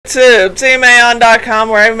YouTube, TeamAonn.com,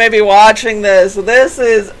 where I may be watching this. This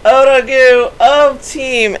is Odogoo of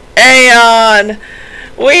Team Aonn.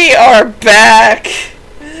 We are back.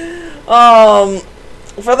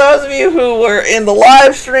 For those of you who were in the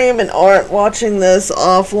live stream and aren't watching this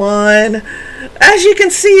offline, as you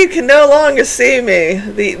can see, you can no longer see me.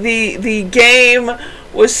 The game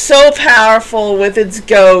was so powerful with its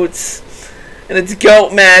goats and its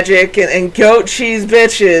goat magic and goat cheese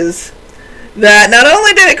bitches that not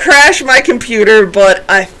only did it crash my computer, but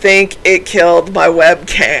I think it killed my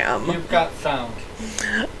webcam. You've got sound.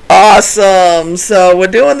 Awesome. So we're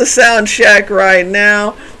doing the sound check right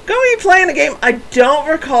now. We're going to be playing a game I don't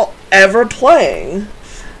recall ever playing.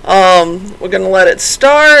 We're going to let it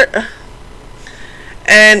start.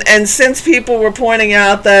 And since people were pointing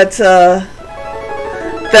out that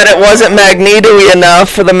it wasn't Magneto-y enough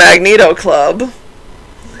for the Magneto Club,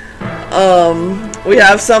 we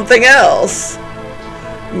have something else.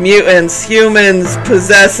 Mutants, humans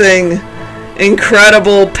possessing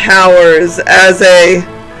incredible powers as a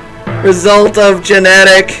result of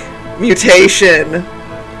genetic mutation.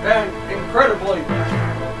 And incredibly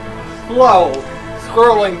slow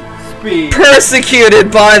scrolling speed.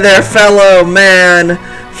 Persecuted by their fellow man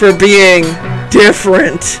for being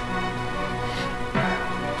different.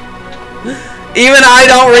 Even I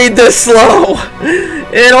don't read this slow.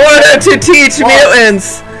 In order to teach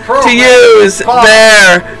mutants to use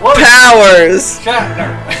their powers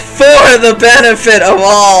for the benefit of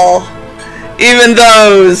all, even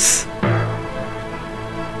those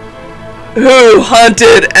who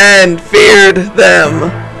hunted and feared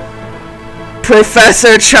them.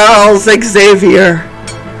 Professor Charles Xavier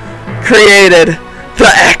created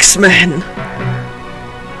the X-Men.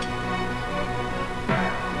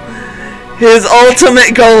 His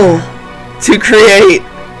ultimate goal: to create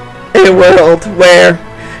a world where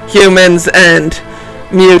humans and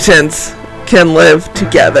mutants can live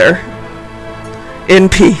together in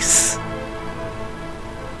peace.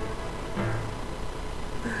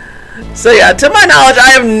 So yeah, to my knowledge,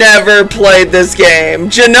 I have never played this game.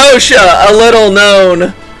 Genosha, a little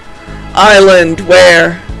known island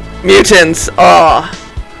where mutants are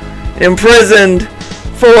imprisoned,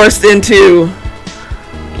 forced into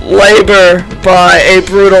labor by a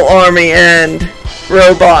brutal army and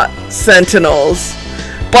robot sentinels.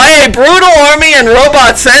 By a brutal army and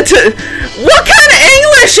robot sentinels? What kind of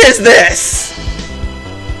English is this?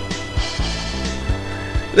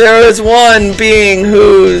 There is one being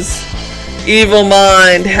whose evil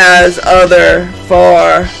mind has other,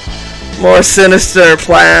 far more sinister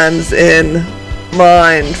plans in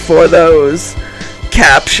mind for those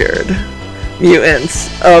captured mutants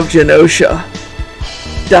of Genosha. ...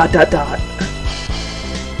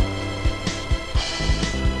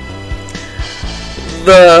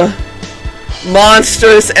 The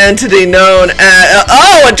monstrous entity known as...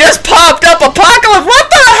 oh, it just popped up! Apocalypse! What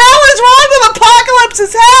the hell is wrong with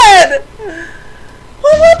Apocalypse's head?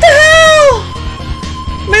 Well, what the hell?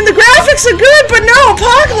 I mean, the graphics are good, but no,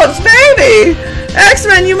 Apocalypse, baby!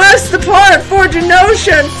 X-Men, you must depart for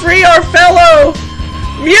Genosha and free our fellow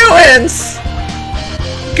mutants!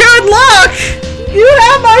 Good luck! You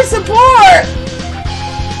have my support!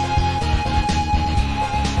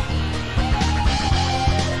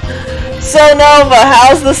 So Nova,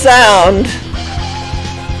 how's the sound?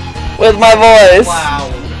 With my voice?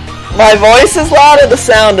 Loud. My voice is loud or the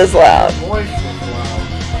sound is loud? Voice is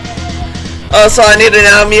loud. Oh, so I need to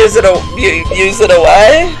now use it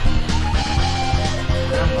away?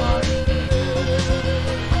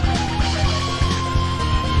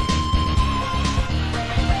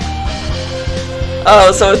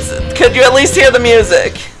 Oh, so it's... could you at least hear the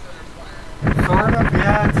music? Sort of,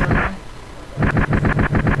 yeah, it's alright.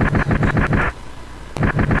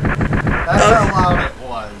 That's how loud it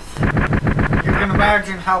was. You can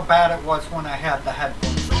imagine how bad it was when I had the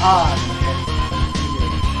headphones on.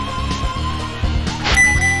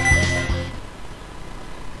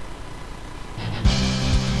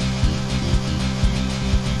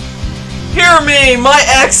 Hear me, my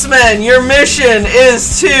X-Men! Your mission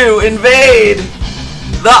is to invade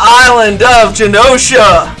the island of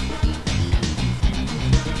Genosha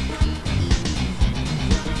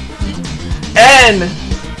and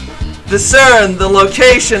discern the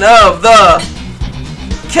location of the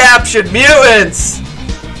captured mutants.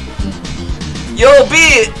 You'll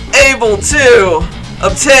be able to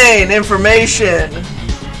obtain information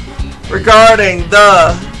regarding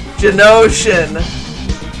the Genoshan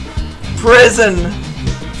prison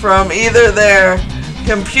from either their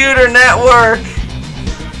computer network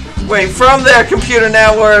from their computer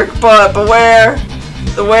network, but beware,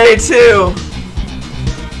 the way to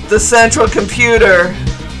the central computer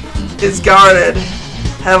is guarded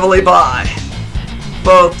heavily by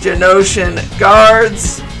both Genosian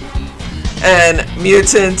guards and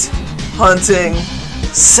mutant hunting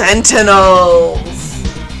sentinels.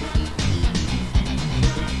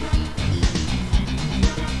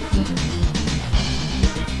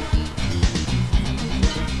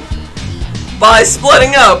 By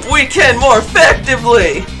splitting up, we can more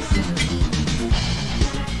effectively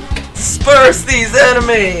disperse these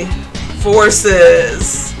enemy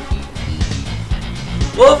forces.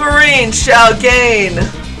 Wolverine shall gain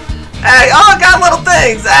got little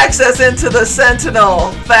things. Access into the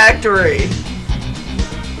Sentinel factory,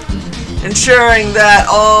 ensuring that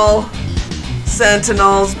all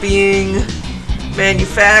Sentinels being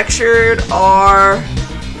manufactured are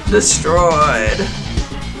destroyed.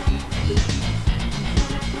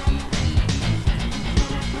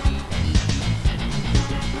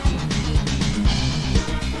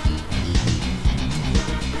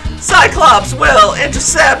 Cyclops will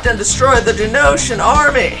intercept and destroy the Genosian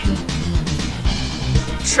army.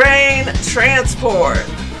 Train transport,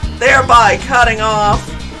 thereby cutting off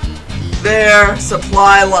their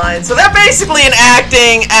supply line. So they're basically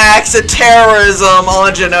enacting acts of terrorism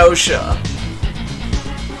on Genosha.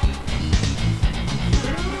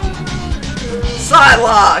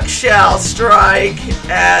 Psylocke shall strike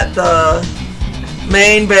at the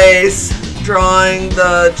main base, drawing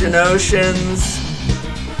the Genosians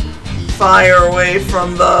fire away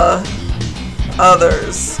from the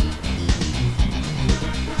others.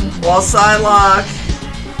 While Psylocke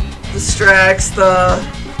distracts the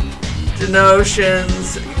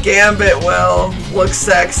Genosians, Gambit will look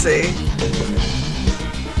sexy.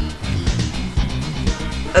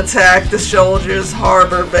 Attack the soldiers'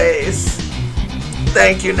 harbor base.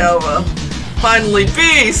 Thank you, Nova. Finally,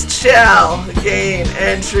 Beast shall gain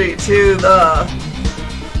entry to the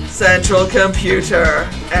central computer,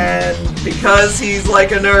 and because he's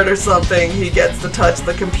like a nerd or something, he gets to touch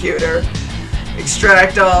the computer,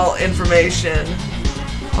 extract all information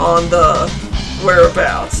on the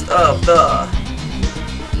whereabouts of the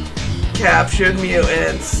captured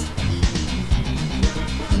mutants.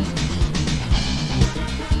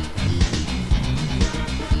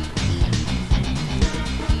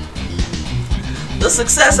 The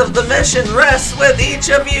success of the mission rests with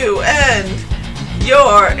each of you and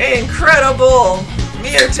your incredible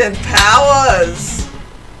mutant powers.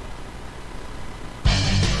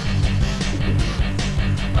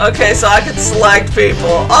 Okay, so I can select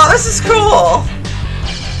people. Oh, this is cool.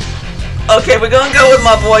 Okay, we're gonna go with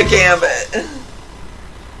my boy Gambit.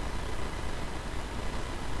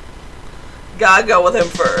 Gotta go with him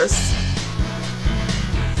first.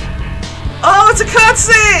 Oh, it's a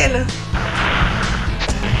cutscene!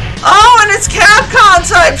 Oh, and it's Capcom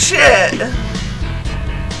type shit!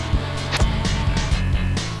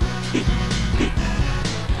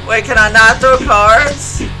 Wait, can I not throw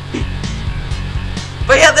cards?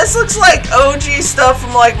 But yeah, this looks like OG stuff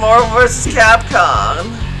from like Marvel vs.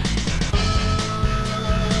 Capcom.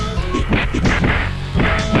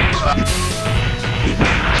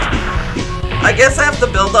 I guess I have to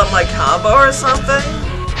build up my combo or something?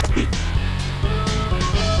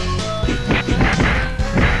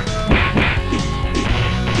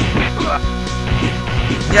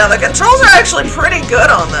 Yeah, the controls are actually pretty good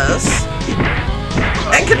on this.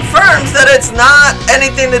 And confirms that it's not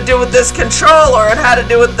anything to do with this controller, it had to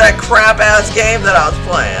do with that crap-ass game that I was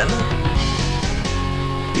playing.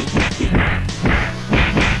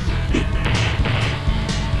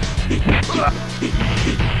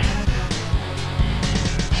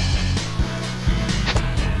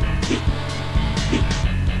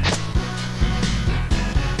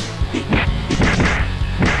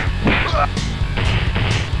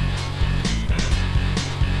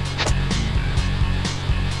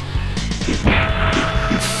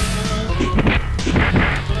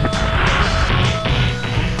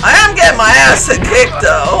 I am getting my ass kicked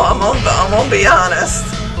though, I'm gonna be honest.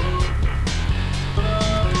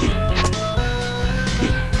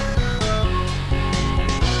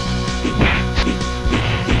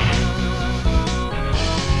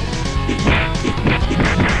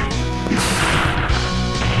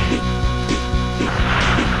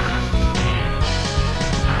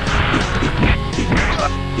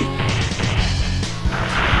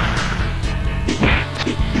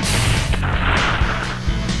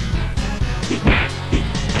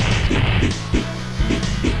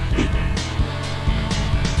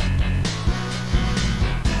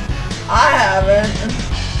 I haven't.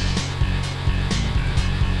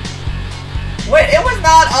 Wait, it was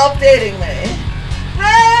not updating me.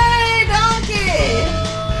 Hey, Donkey!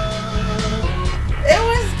 It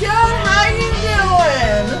was good, how you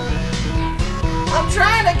doing?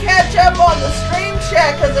 catch up on the stream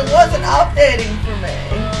chat because it wasn't updating for me.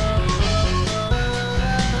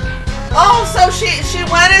 Oh, so she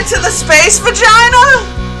went into the space vagina?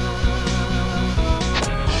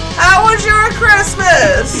 How was your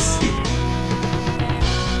Christmas?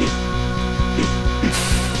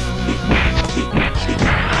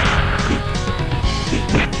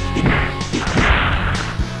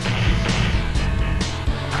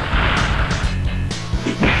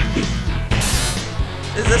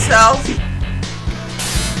 Is this health?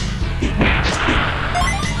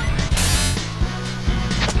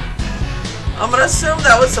 I'm gonna assume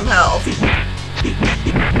that was some health.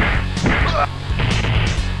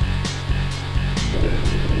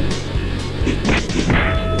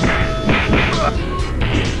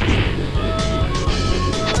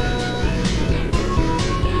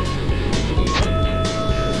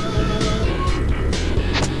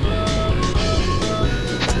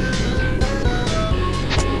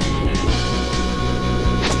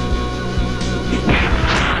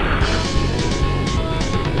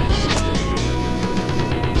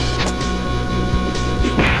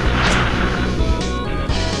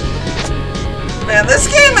 Man, this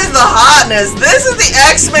game is the hotness. This is the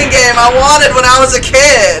X-Men game I wanted when I was a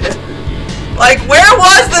kid. Like, where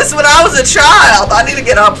was this when I was a child? I need to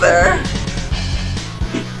get up there.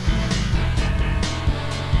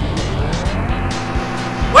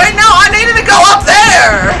 Wait, no, I needed to go up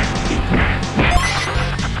there.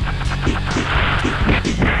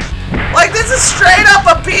 Like, this is straight up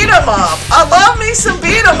a beat-em-up. I love me some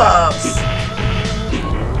beat-em-ups.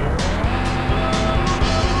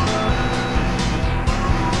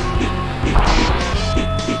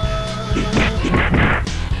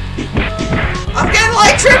 I'm getting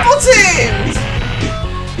like triple teamed.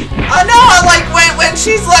 I know. I like when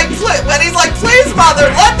she's like when he's like, please mother,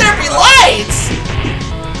 let there be lights.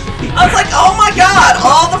 I was like, oh my god,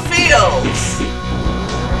 all the feels.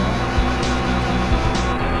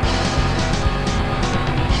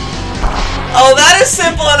 Oh, that is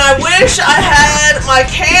simple, and I wish I had my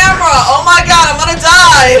camera. Oh my god, I'm gonna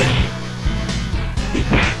die.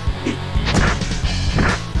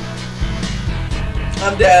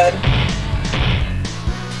 I'm dead.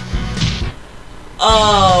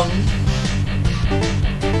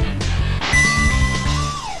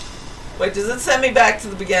 Wait, does it send me back to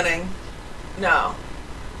the beginning? No.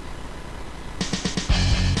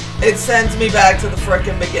 It sends me back to the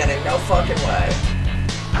frickin' beginning. No fucking way.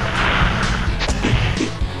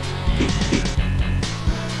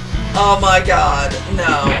 Oh my god,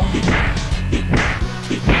 no.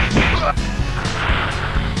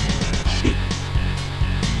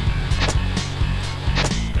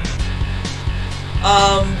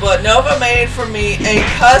 But Nova made for me a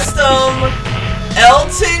custom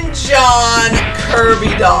Elton John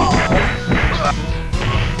Kirby doll.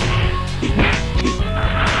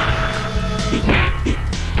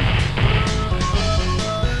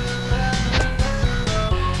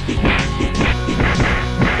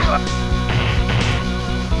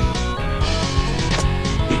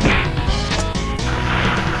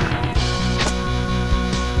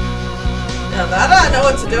 Now that I know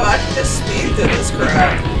what to do, I can just speed through this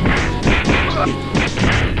crap.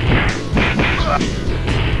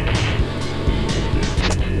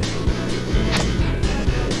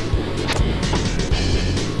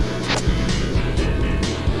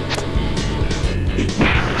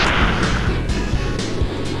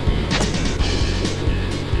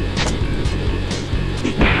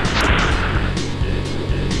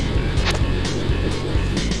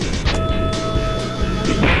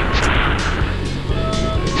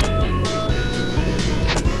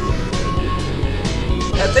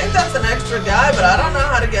 I think that's an extra guy, but I don't know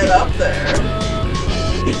how to get up there.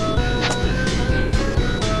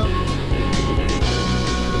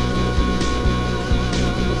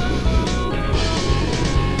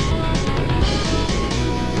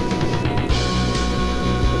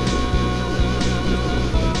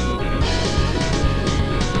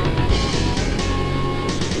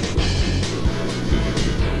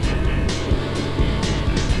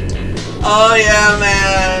 Oh yeah,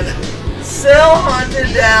 man. Still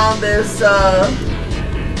hunted down this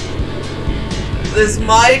this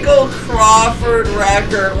Michael Crawford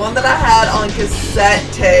record, one that I had on cassette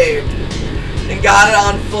tape, and got it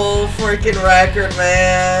on full freaking record,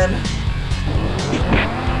 man.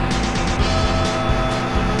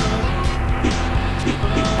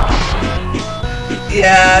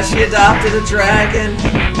 Yeah, she adopted a dragon,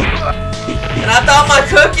 and I thought my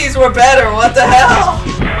cookies were better. What the hell?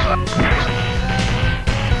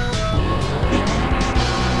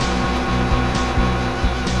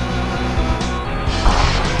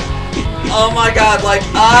 Oh my god, like,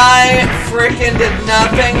 I freaking did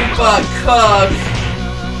nothing but cook.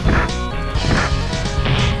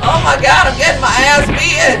 Oh my god, I'm getting my ass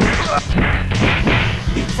beaten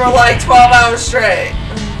for like 12 hours straight.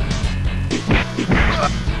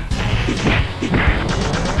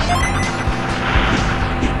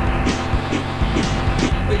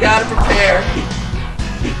 We gotta prepare.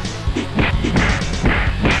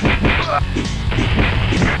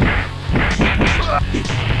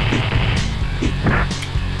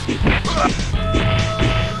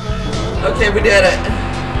 Okay, we did it.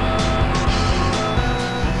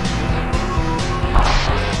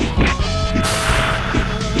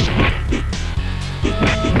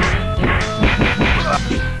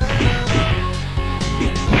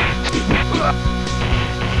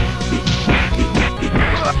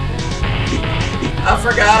 I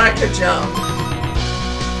forgot I could jump.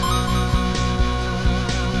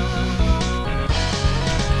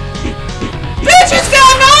 Bitches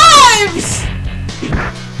got knives!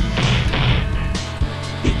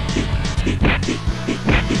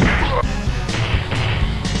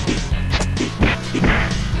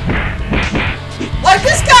 Like,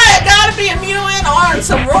 this guy gotta be a mutant or on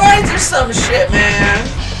some roids or some shit, man.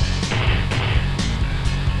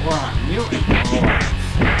 We're on mutant roids.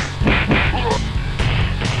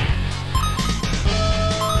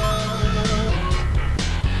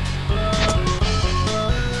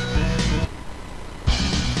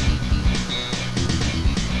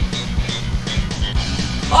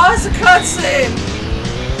 Oh, it's a cutscene.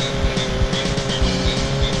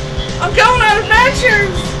 I'm going on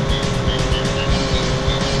adventures.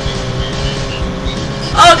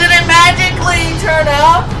 Oh, did it magically turn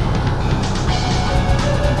up?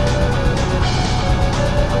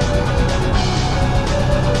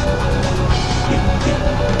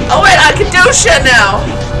 Oh wait, I can do shit now.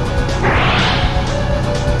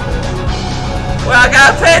 Well, I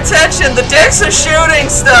gotta pay attention. The dicks are shooting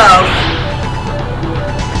stuff.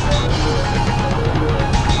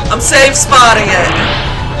 I'm safe spotting it.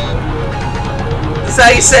 This is how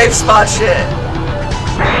you safe spot shit.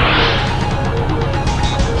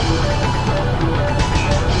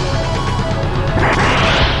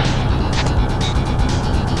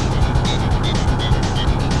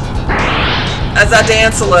 As I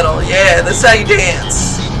dance a little. Yeah, this is how you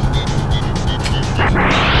dance.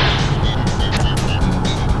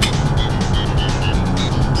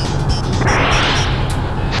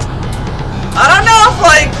 I don't know if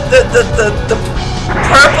like the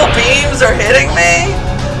purple beams are hitting me,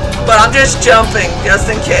 but I'm just jumping just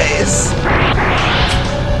in case.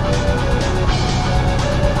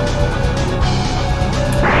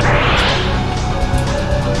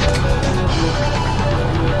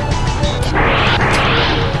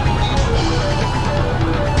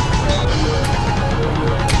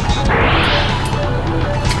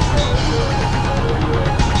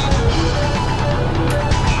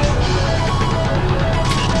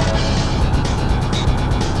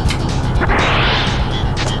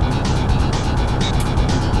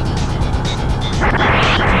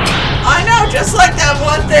 Just like that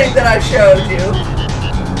one thing that I showed you.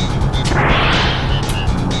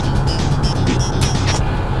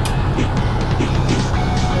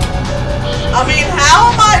 I mean,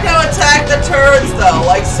 how am I to attack the turrets though?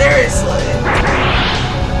 Like, seriously.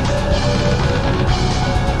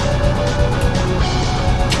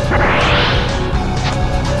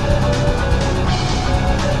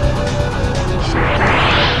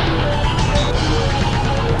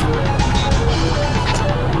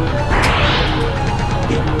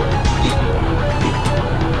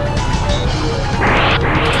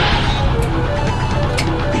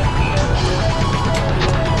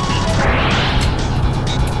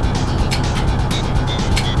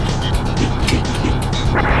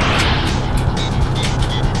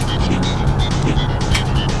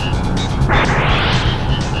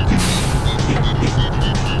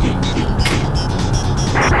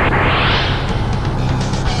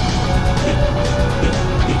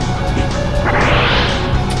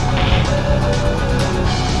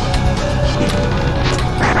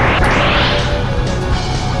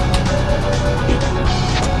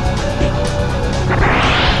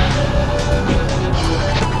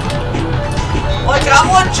 I'm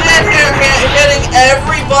legit here hitting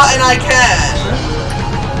every button I can.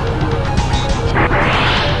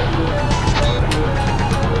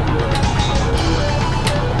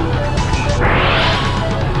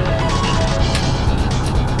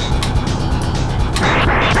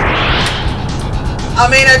 I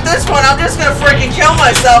mean, at this point, I'm just gonna freaking kill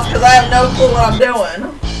myself because I have no clue what I'm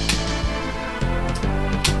doing.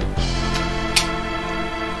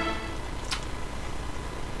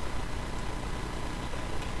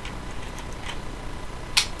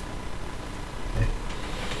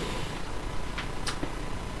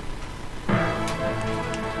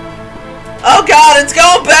 Oh god, it's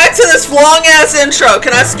going back to this long ass intro.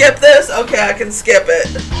 Can I skip this? Okay, I can skip it.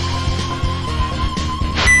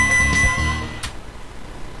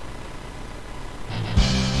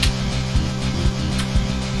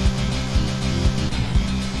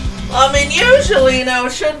 I mean, usually, you know,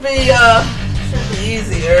 it should be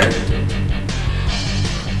easier.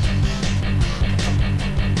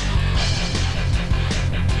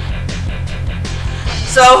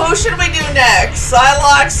 So, who should we do next?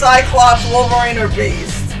 Psylocke, Cyclops, Wolverine, or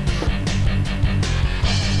Beast?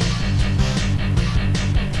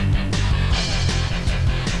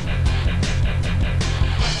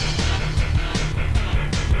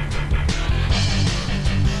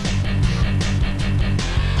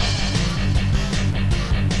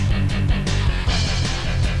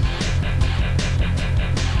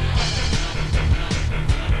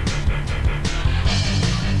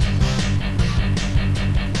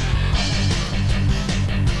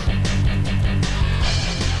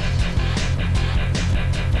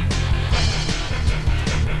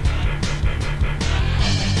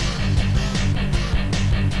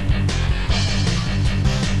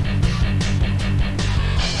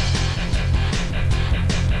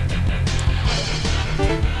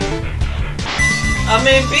 I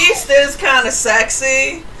mean, Beast is kind of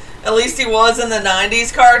sexy. At least he was in the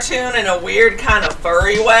 90s cartoon in a weird kind of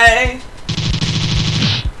furry way.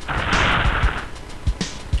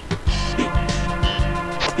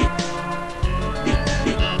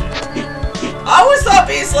 I always thought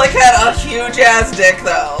Beast like had a huge ass dick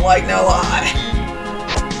though, like no lie.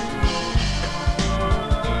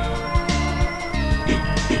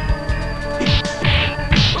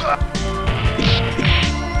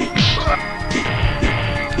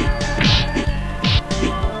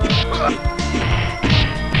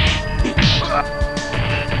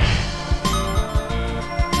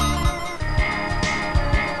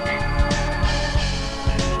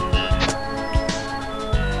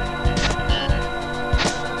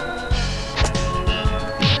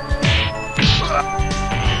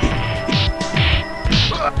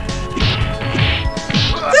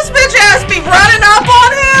 Be running up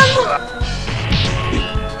on him?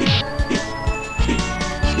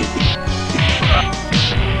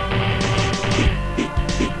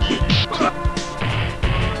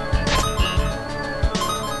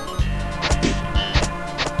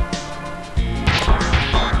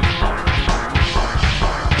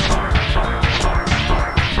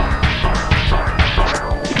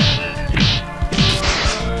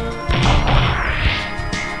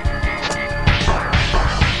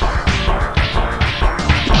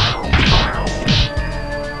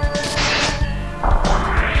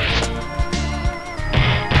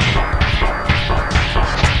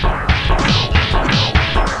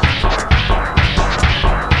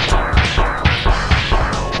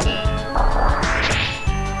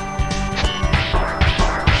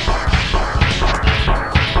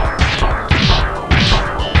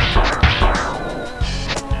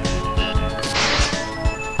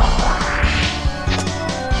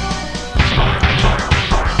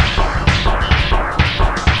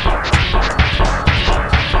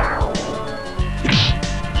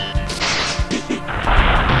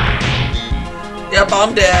 Yep,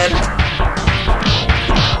 I'm dead.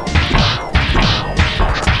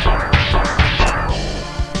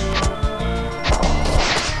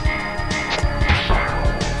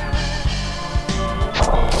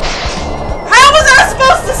 How was I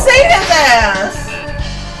supposed to see his ass?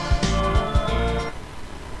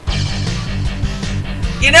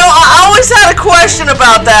 You know, I always had a question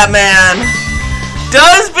about that, man.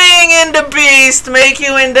 Does being into Beast make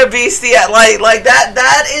you into Beastie? Like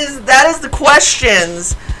that is the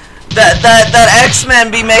questions that X-Men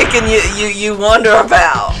be making you wonder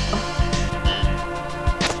about.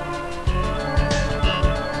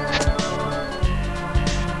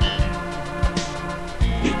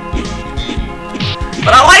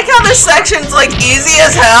 But I like how this section's like easy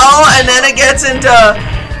as hell, and then it gets into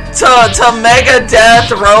mega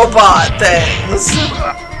death robot things.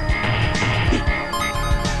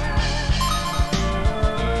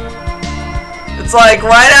 It's like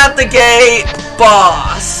right out the gate,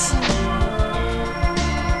 boss.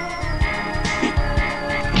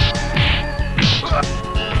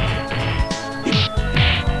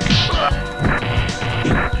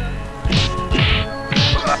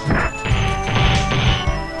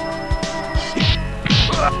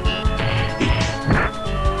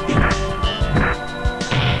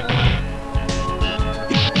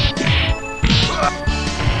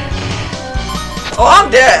 Oh,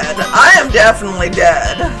 I'm dead. I am definitely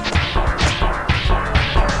dead.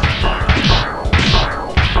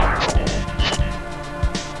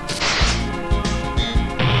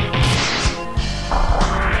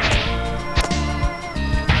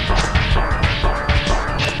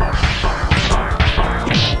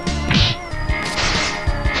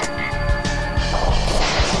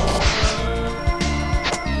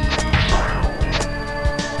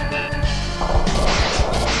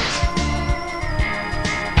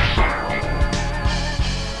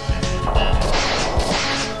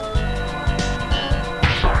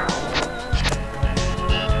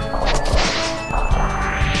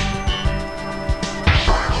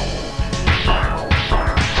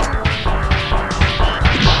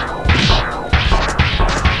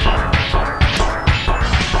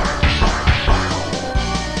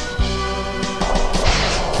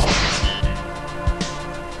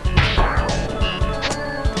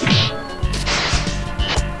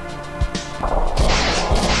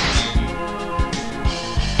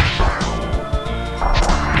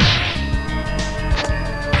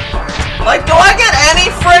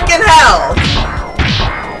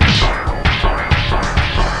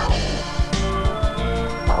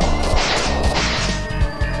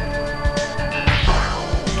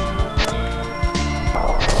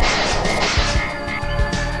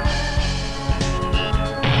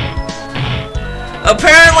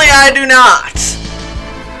 Apparently I do not.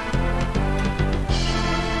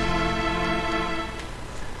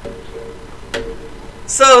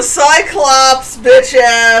 So, Cyclops,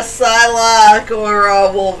 bitch-ass, Psylocke,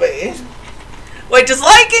 or Wolvie? Wait, does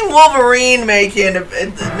liking Wolverine make you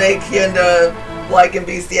into liking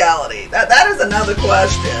bestiality? That is another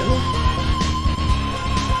question.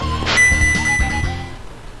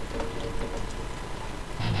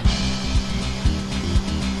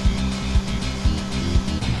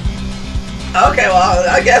 Okay, well,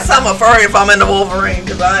 I guess I'm a furry if I'm into Wolverine,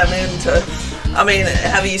 because I am into... I mean,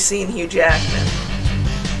 have you seen Hugh Jackman?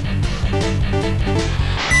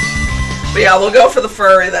 But yeah, we'll go for the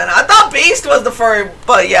furry then. I thought Beast was the furry,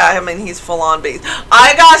 but yeah, I mean, he's full-on Beast.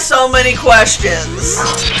 I got so many questions.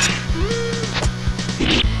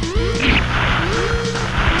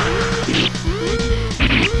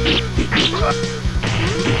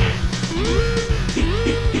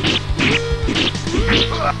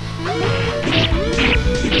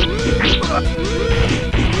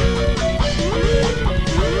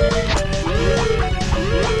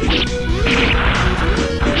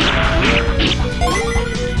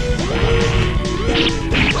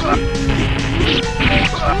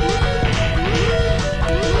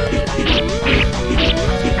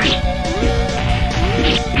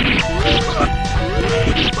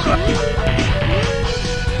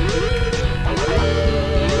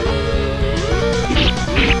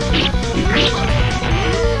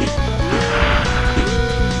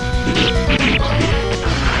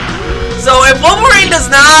 So if Wolverine does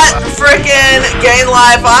not frickin' gain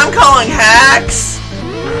life, I'm calling hacks.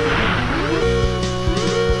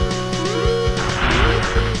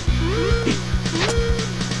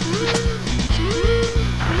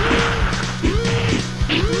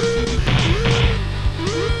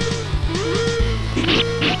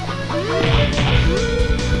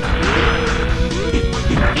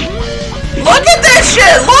 Look at this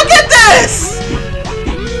shit! Look at this!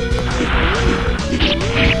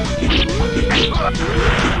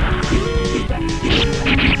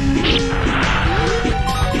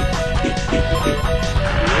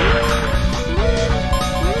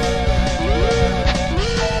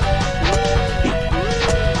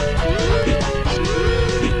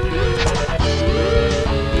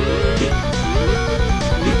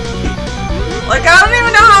 Like, I don't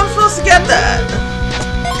even know how I'm supposed to get that.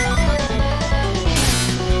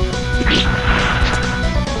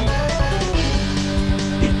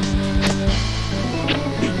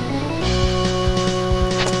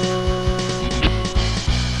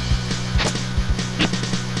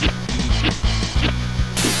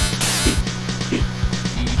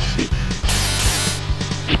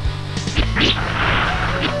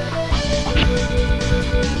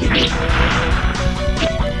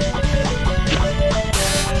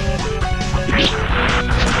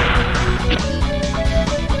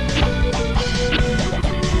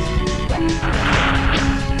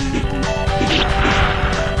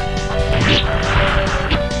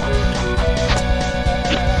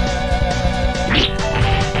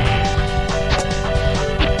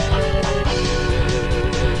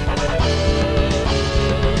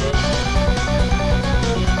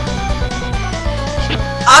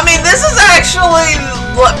 I mean, this is actually,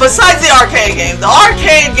 besides the arcade game, the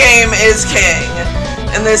arcade game is king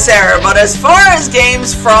in this era, but as far as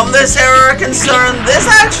games from this era are concerned, this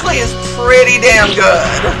actually is pretty damn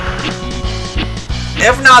good.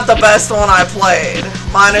 If not the best one I played,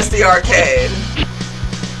 minus the arcade.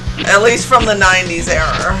 At least from the 90s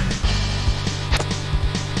era.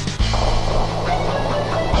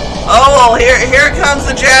 Oh well, here comes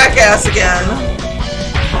the jackass again.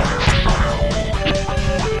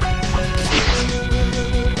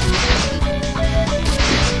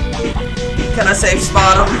 Can I safe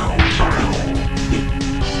spot him?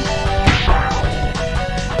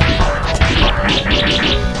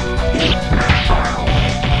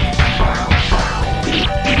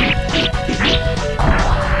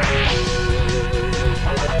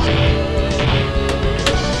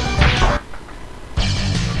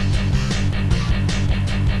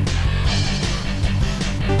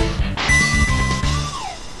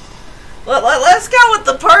 Let's go with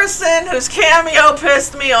the person whose cameo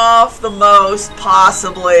pissed me off the most,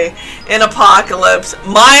 possibly, in Apocalypse,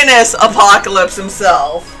 minus Apocalypse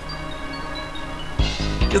himself.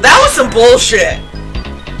 Cause that was some bullshit.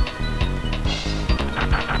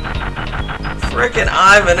 Frickin'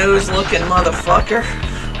 Ivan Ooze looking motherfucker.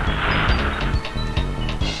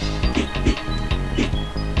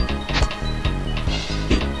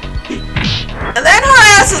 And then her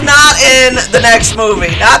ass is not in the next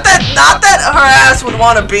movie. Not that her ass would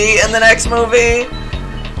want to be in the next movie,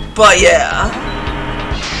 but yeah.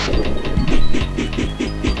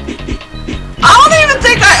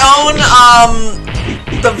 own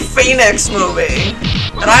the Phoenix movie.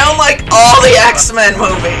 And I own like all the X-Men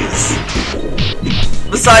movies.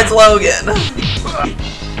 Besides Logan.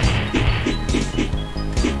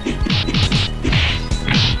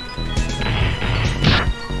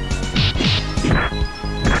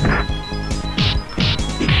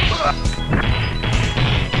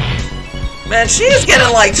 Man, she's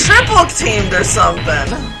getting like triple teamed or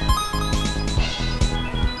something.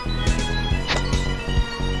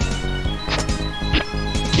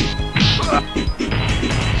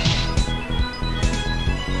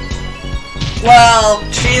 Well,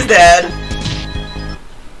 she's dead.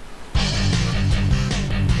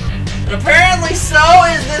 And apparently so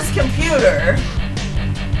is this computer.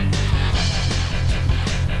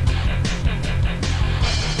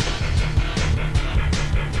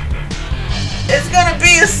 It's gonna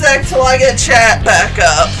be a sec till I get chat back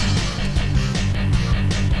up.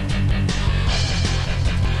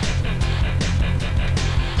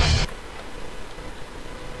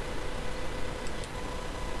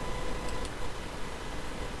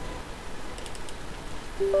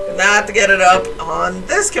 Now I have to get it up on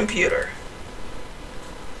this computer.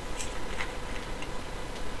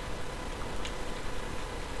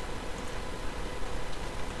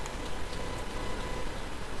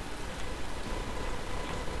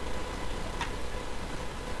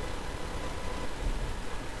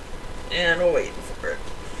 And we're waiting for it.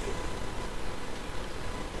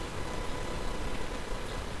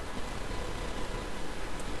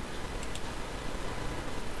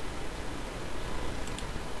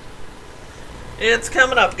 It's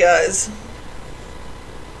coming up, guys.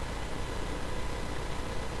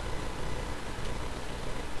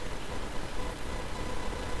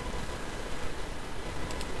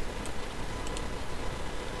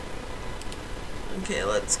 Okay,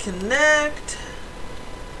 let's connect.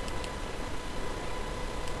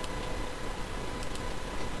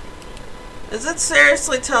 Is it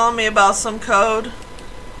seriously telling me about some code?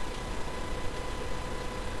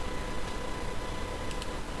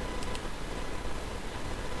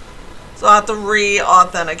 So I have to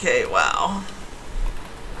re-authenticate. Wow.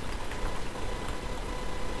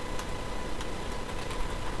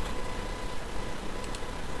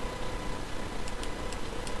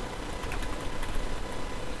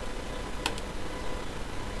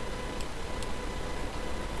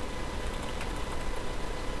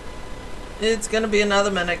 It's gonna be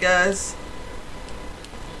another minute, guys.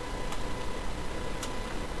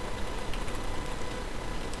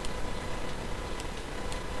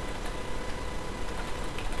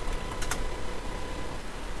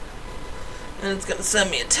 And it's gonna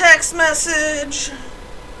send me a text message.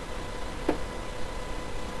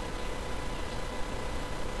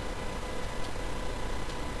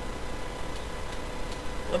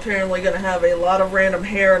 Apparently gonna have a lot of random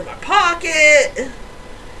hair in my pocket,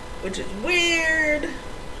 which is weird.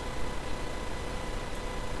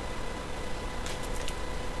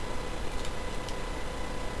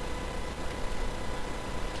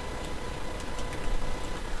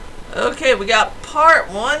 Okay, we got part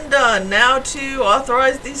 1 done. Now to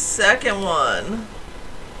authorize the second one.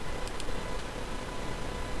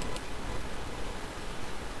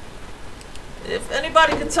 If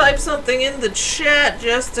anybody could type something in the chat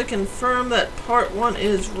just to confirm that part 1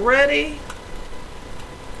 is ready.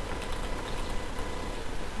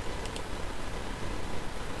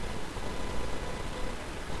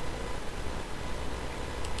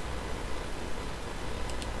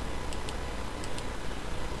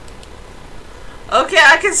 Okay,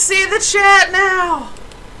 I can see the chat now.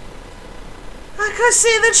 I can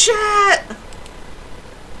see the chat.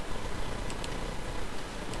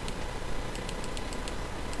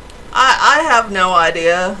 I have no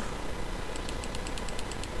idea.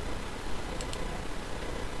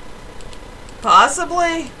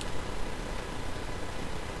 Possibly.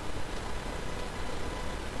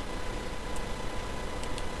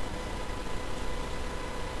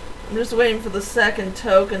 I'm just waiting for the second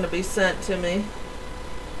token to be sent to me.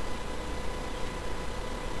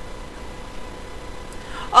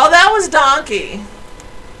 Oh, that was Donkey.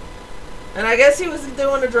 And I guess he was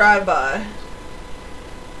doing a drive-by.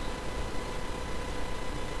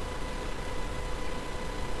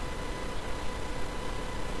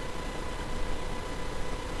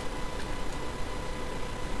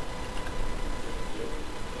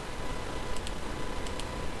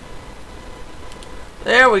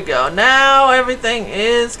 There we go. Now everything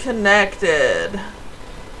is connected.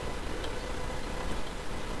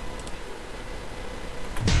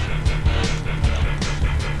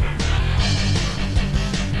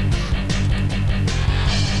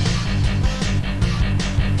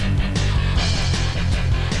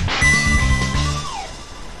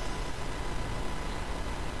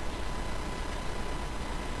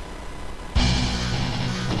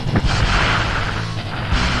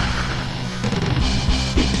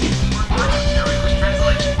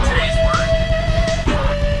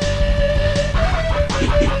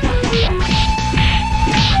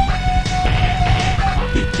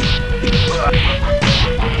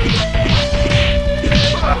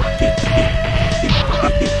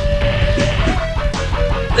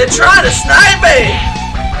 They're trying to snipe me!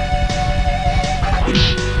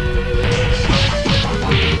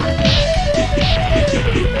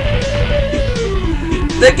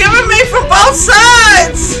 They're giving me from both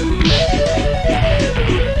sides!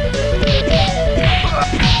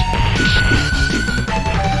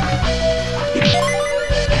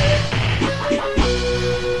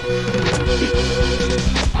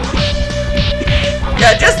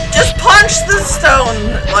 Yeah, just punch the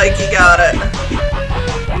stone like you got it.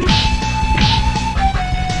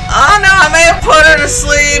 Oh no, I may have put her to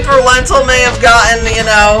sleep, or Lentil may have gotten, you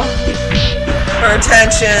know, her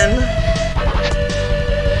attention.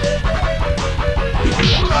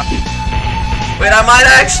 Wait, I might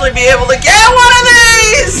actually be able to get one of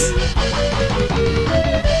these!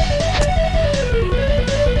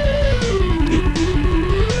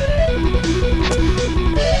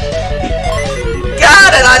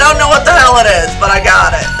 Got it! I don't know what the hell it is, but I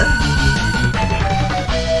got it.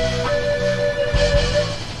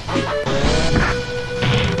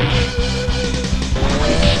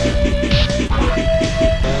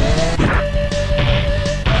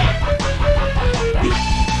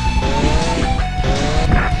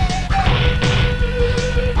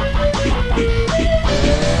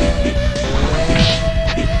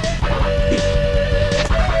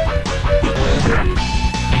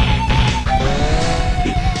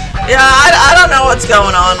 Yeah, I don't know what's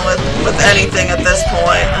going on with anything at this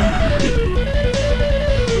point.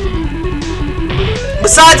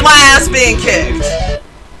 Besides my ass being kicked.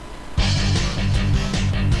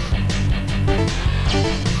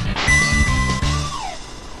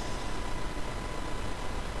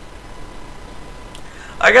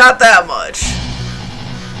 I got that much.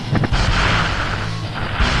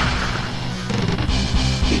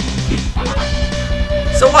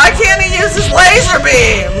 So why can't he use his laser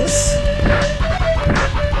beams?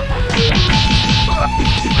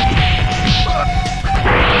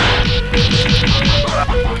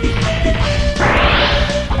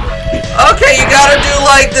 Okay, you gotta do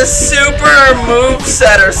like the super move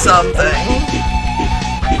set or something.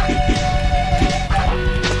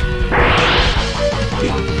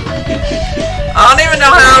 I don't even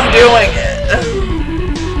know how I'm doing it.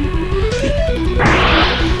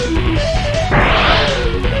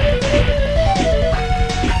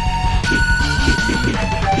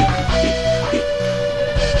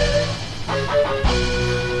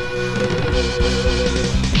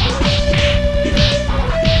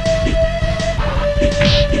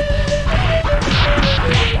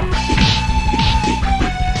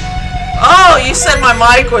 Oh, you said my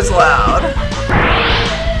mic was loud.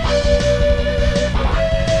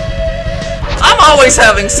 I'm always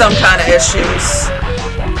having some kind of issues.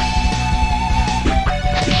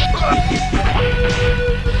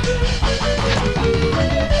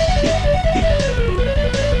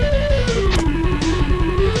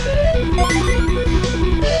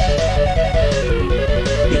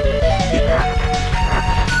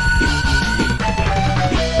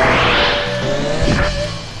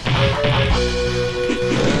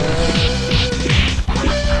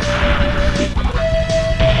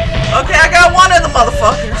 Okay, I got one of the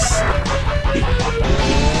motherfuckers.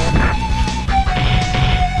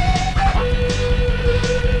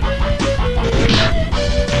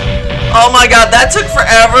 Oh my god, that took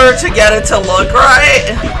forever to get it to look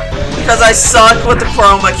right. Because I suck with the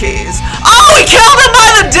chroma keys. Oh, he killed him by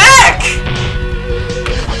the dick!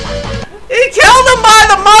 He killed him by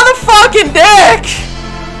the motherfucking dick!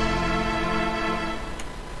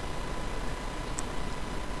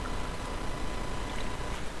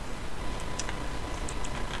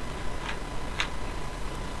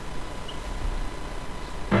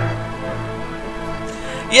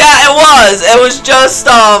 Yeah, it was. It was just,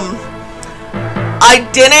 I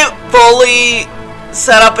didn't fully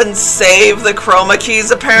set up and save the chroma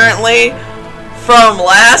keys, apparently, from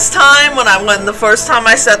last time, when the first time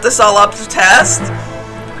I set this all up to test.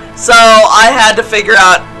 So, I had to figure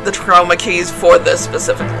out the chroma keys for this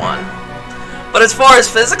specific one. But as far as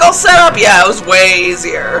physical setup, yeah, it was way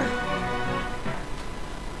easier.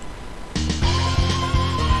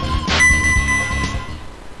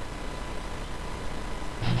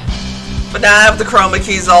 But now I have the chroma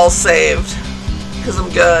keys all saved. Because I'm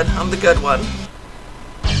good. I'm the good one.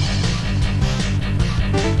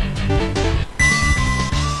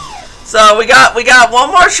 So we got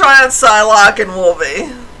one more try on Psylocke and Wolvie.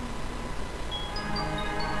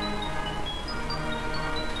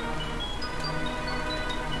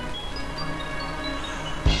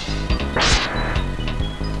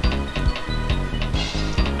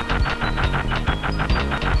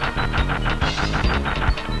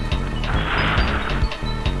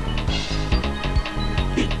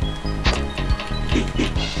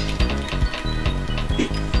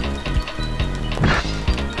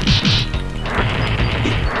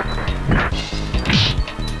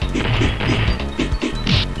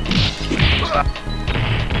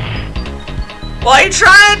 While you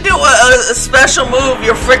try and do a special move,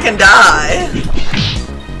 you'll frickin' die.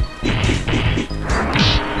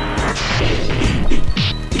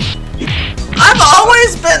 I've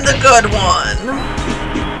always been the good one.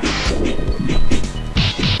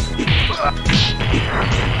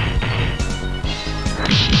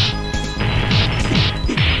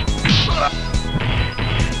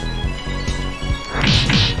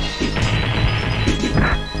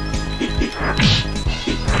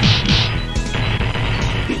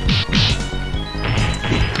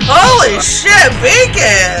 Holy shit,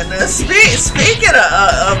 Beacon! Speaking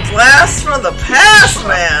of blasts from the past,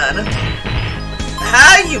 man,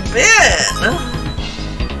 how you been?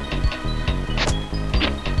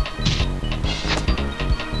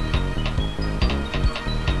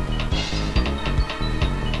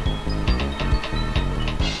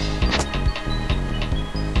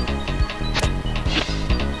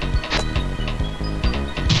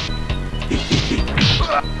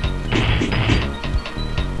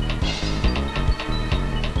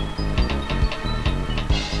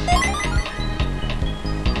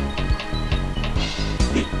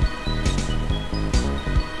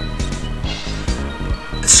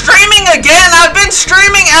 Again, I've been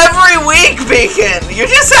streaming every week, Beacon. You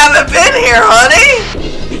just haven't been here, honey.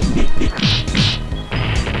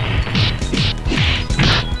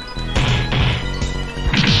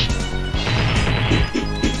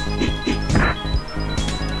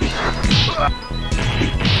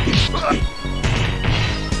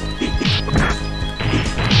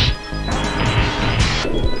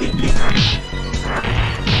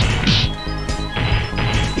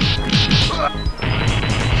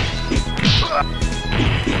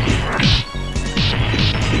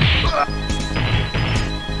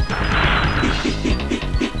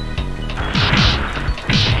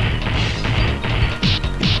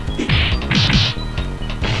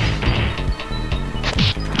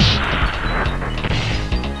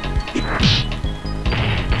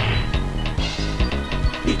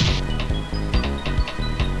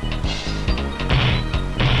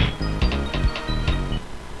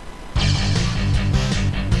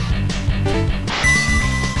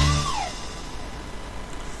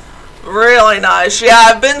 Really nice. Yeah,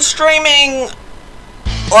 I've been streaming,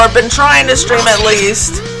 or been trying to stream at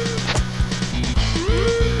least,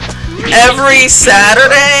 every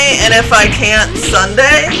Saturday, and if I can't,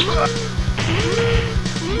 Sunday.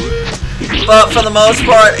 But for the most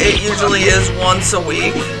part, it usually is once a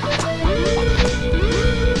week.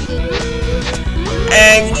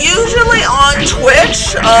 And usually on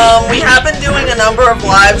Twitch, we have been doing a number of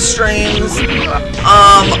live streams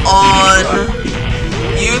on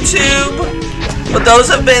YouTube, but those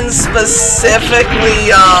have been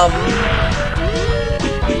specifically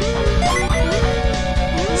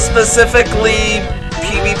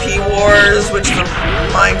PvP Wars, which is a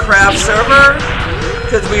Minecraft server,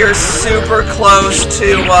 because we are super close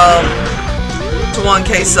to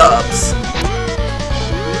 1K subs.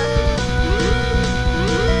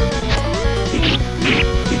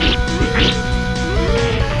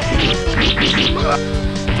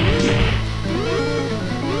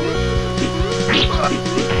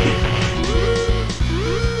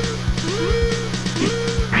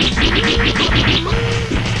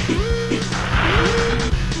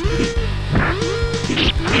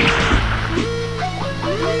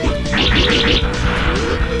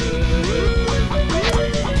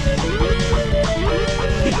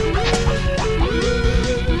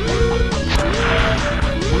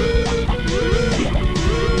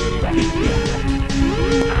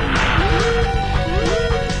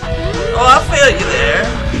 Oh, I feel you there.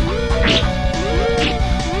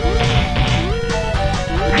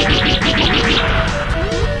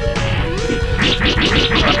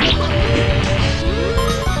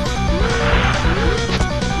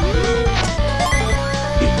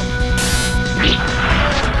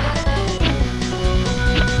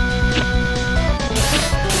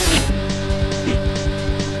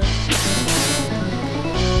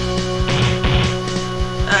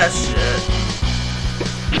 Ah, shit.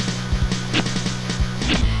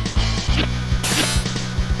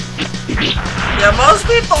 Yeah, most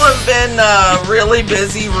people have been really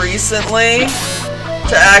busy recently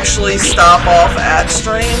to actually stop off ad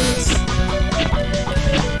streams,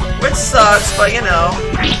 which sucks, but you know,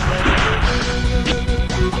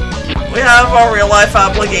 we have our real life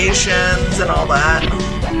obligations and all that.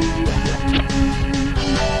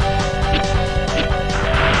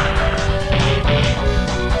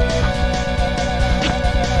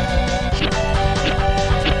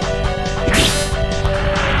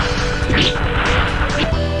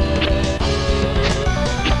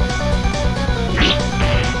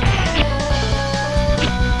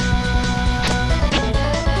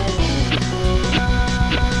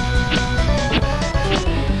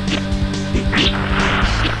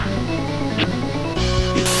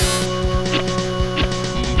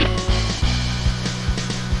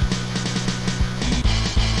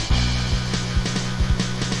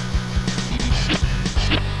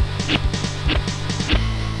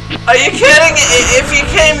 Are you kidding? If you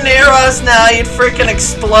came near us now, you'd freaking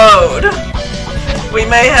explode. We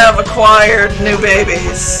may have acquired new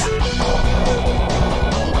babies.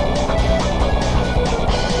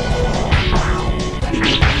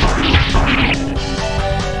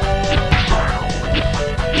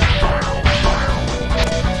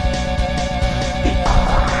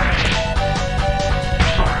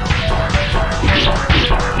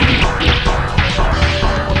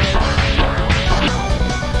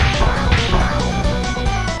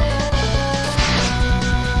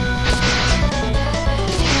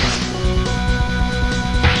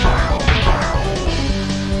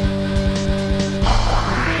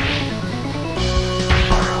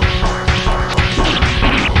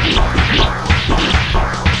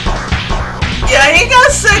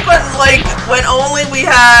 When only we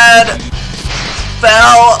had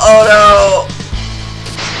Belle, Odo,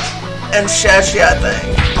 and Sheshi, I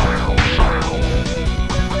think.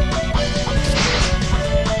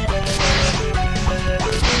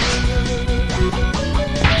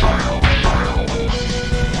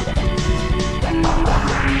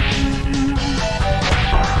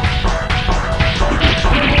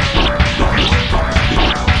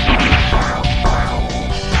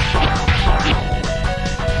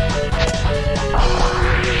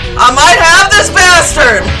 I might have this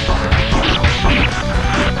bastard!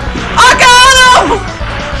 I got him!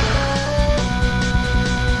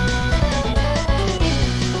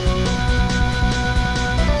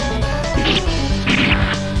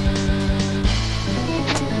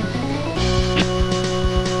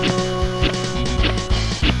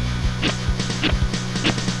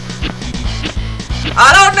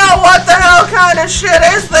 I don't know what the hell kind of shit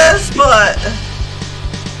is this, but...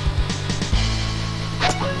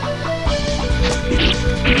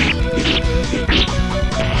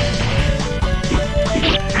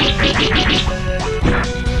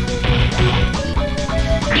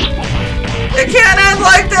 It can't end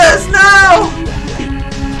like this, no!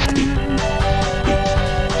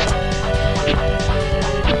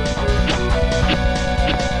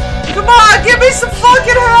 Come on, give me some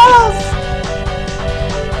fucking health!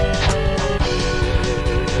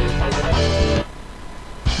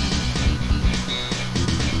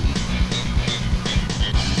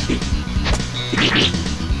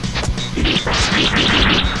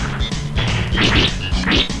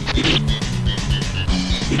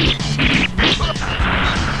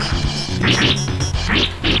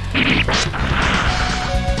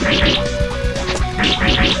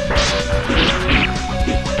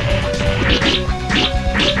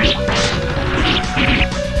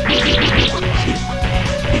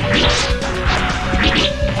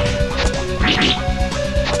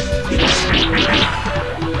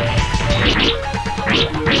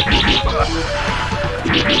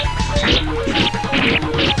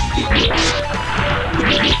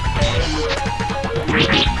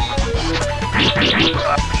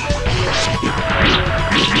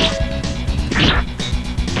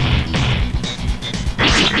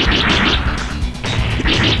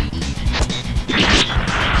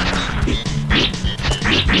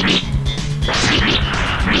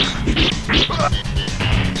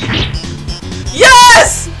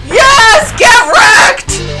 Yes! Yes! Get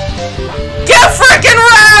wrecked! Get freaking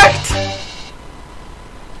wrecked!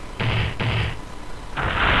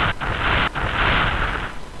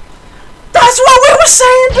 That's what we were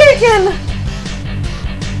saying, Beacon!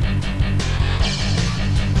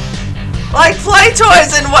 Like play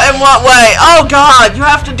toys in what way? Oh god, you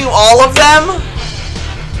have to do all of them?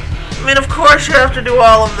 I mean, of course you have to do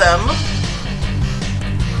all of them.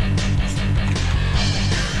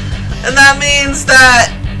 And that means that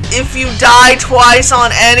if you die twice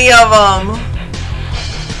on any of them,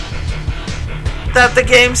 that the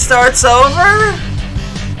game starts over?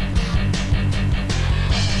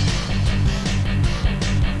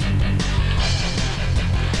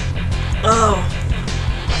 Oh.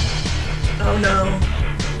 Oh no.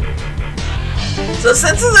 So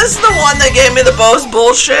since this is the one that gave me the most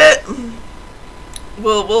bullshit,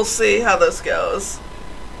 we'll see how this goes.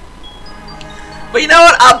 But you know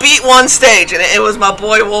what? I beat one stage, and it was my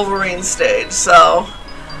boy Wolverine's stage, so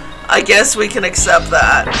I guess we can accept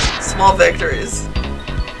that. Small victories.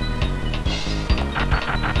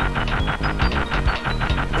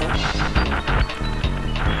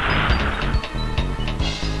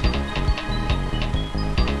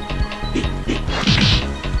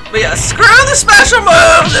 But yeah, screw the special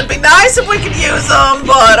moves. It'd be nice if we could use them,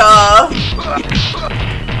 but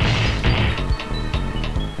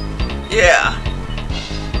yeah.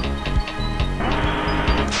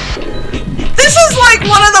 This is like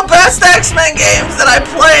one of the best X-Men games that I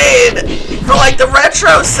played for like the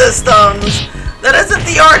retro systems. That isn't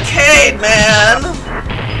the arcade, man.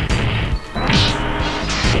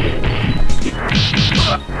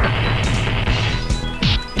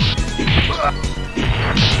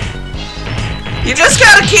 You just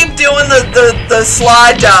gotta keep doing the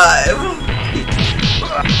slide dive.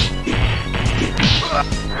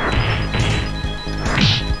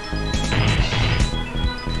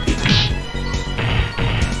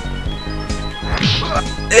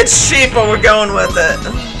 It's cheap, but we're going with it.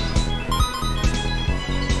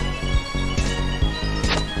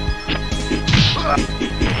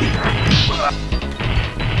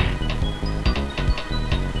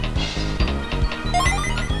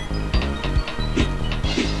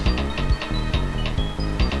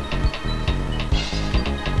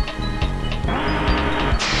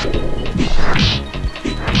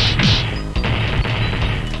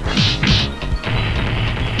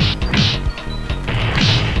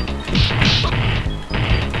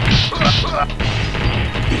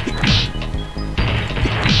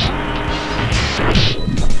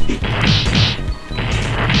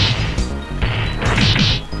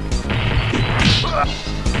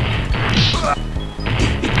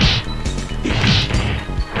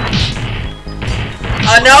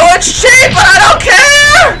 I know it's cheap, but I don't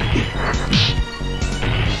care!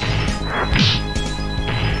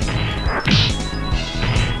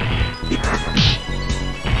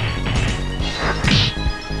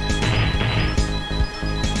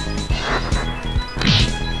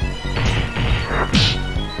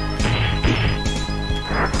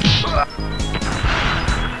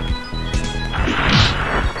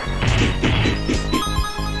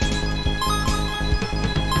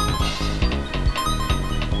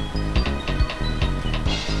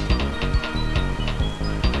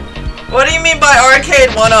 What do you mean by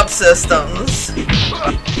arcade one-up systems? Did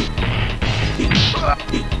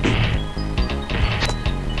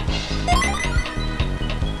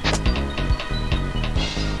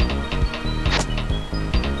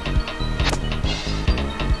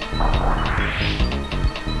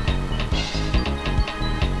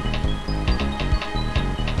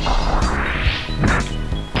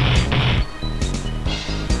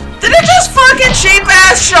it just fucking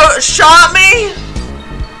cheap-ass shot me?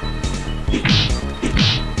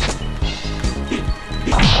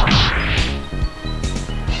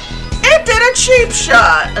 It did a cheap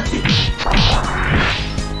shot.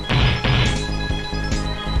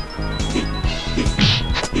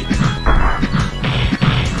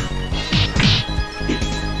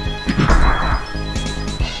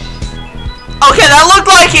 Okay, that looked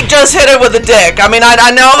like he just hit it with a dick. I mean,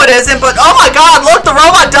 I know it isn't, but oh my god, look, the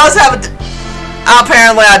robot does have a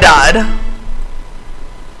apparently I died.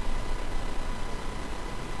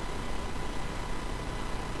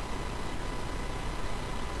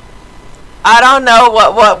 I don't know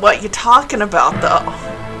what you're talking about, though.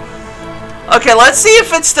 Okay, let's see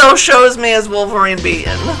if it still shows me as Wolverine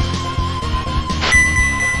beaten.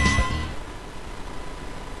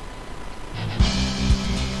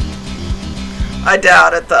 I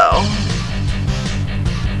doubt it, though.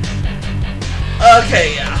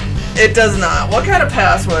 Okay, yeah. It does not. What kind of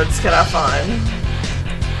passwords can I find?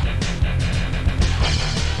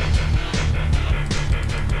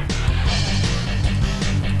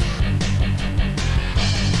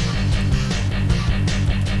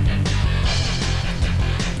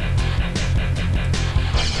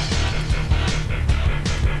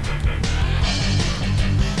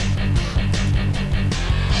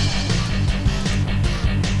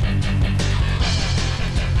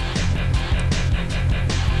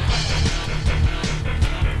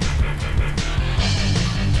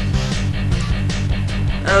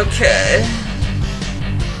 Okay.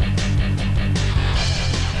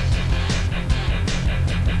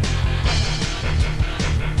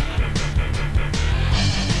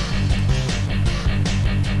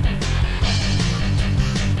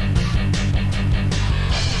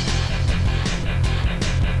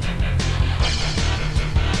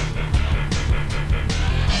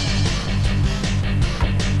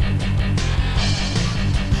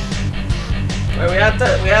 Wait, we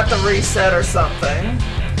have to reset or something.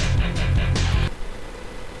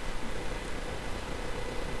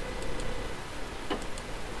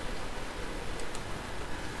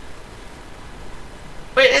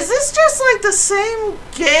 Wait, is this just like the same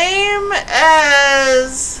game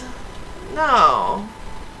as... No.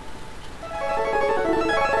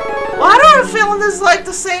 Well, I don't have a feeling this is like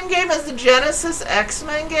the same game as the Genesis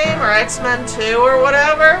X-Men game or X-Men 2 or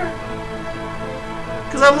whatever.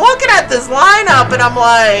 Because I'm looking at this lineup and I'm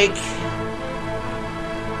like...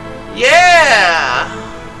 Yeah.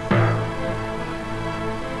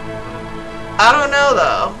 I don't know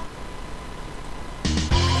though.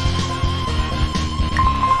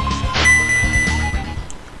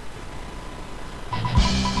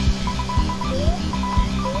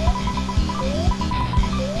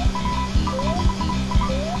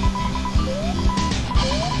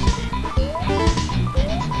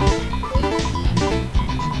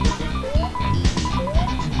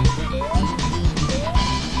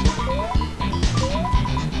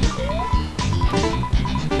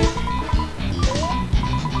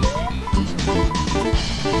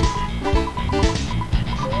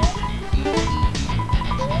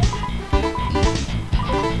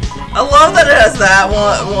 I love that it has that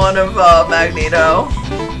one of Magneto.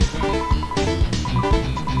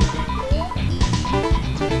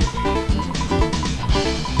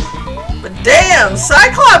 But damn,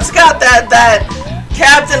 Cyclops got that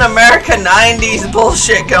Captain America 90s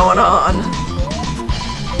bullshit going on.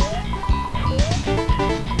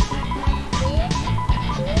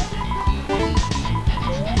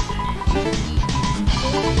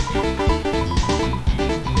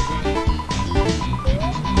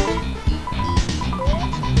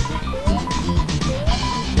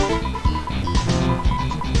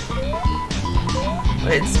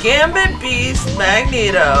 It's Gambit, Beast,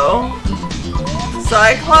 Magneto,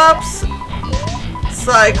 Cyclops.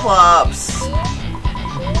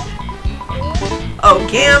 Oh,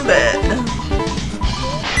 Gambit.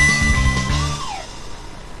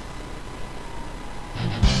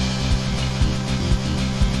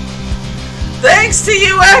 Thanks to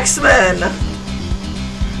you, X-Men,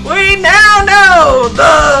 we now know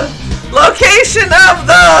the location of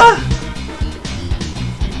the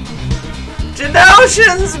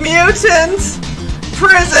Genosians mutant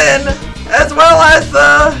prison, as well as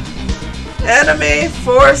the enemy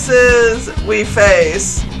forces we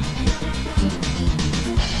face.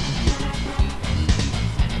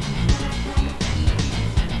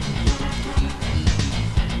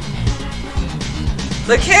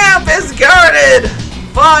 The camp is guarded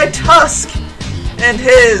by Tusk and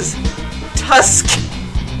his Tusk.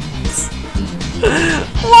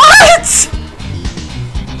 What?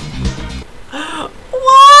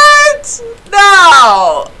 What?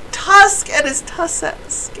 No! Tusk and his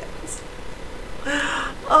Tuskens.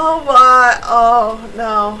 Oh my. Oh,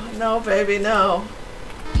 no. No, baby, no.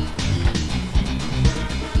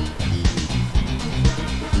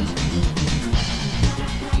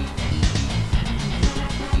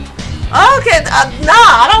 Okay, nah,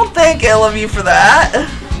 I don't think ill of you for that.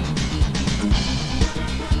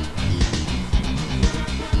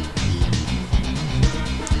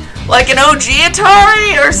 Like an OG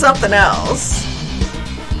Atari or something else?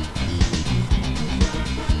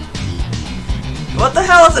 What the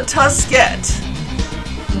hell is a Tuskette?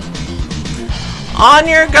 On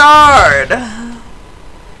your guard.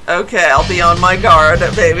 Okay, I'll be on my guard,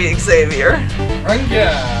 baby Xavier.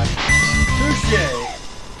 Yeah. Touché.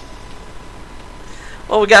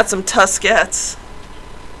 Well, we got some Tuskettes.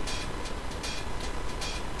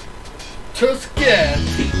 Tuskette.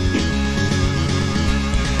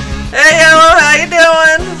 Hey, Yellow, how you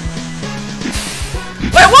doing?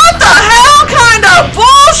 Wait, what the hell kind of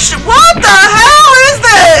bullshit? What the hell is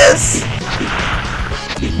this?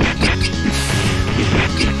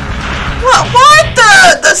 What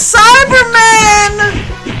the Cyberman?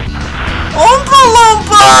 Oompa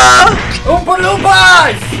Loompa? Oompa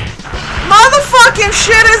Loompas! Motherfucking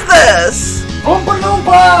shit is this? Oompa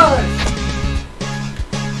Loompas!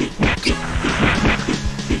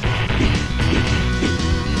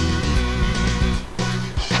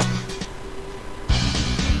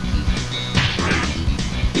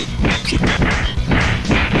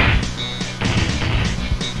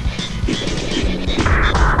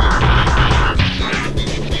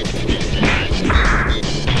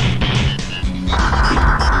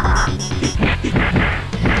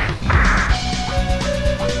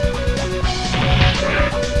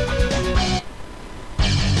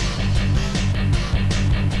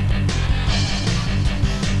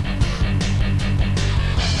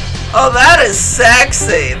 Oh, that is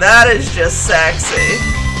sexy. That is just sexy.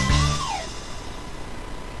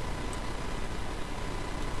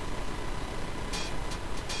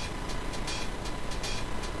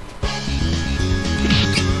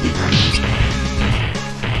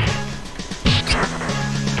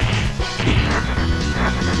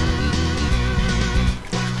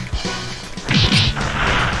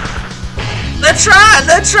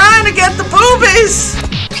 They're trying to get the boobies.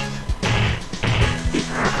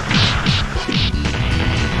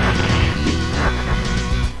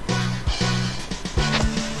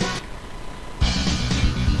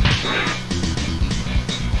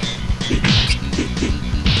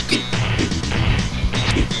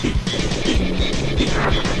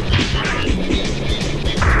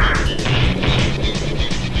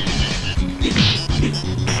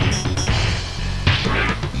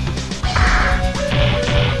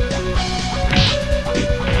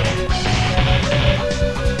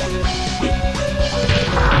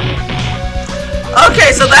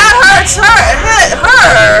 Okay, so that hurts hit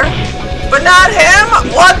her, but not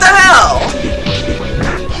him? What the hell?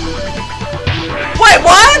 Wait,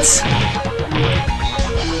 what?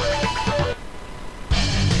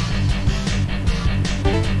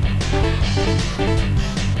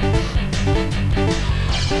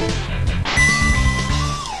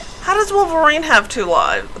 How does Wolverine have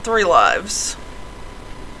 3 lives?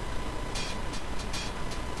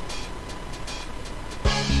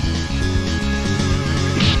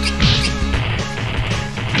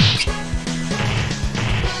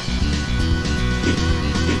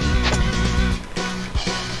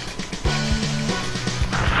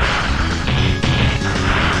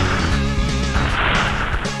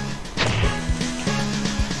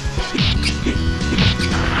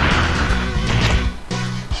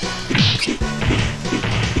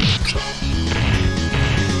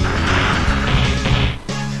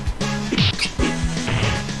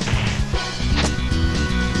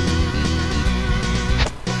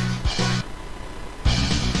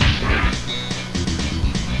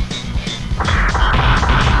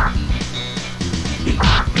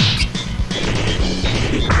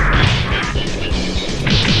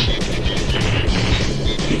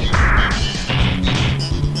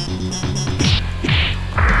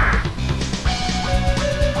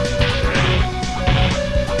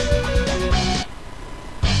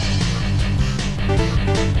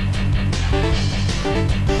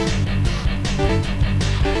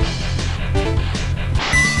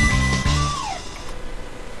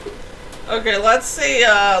 Okay, let's see,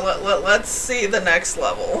 let's see the next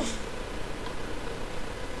level.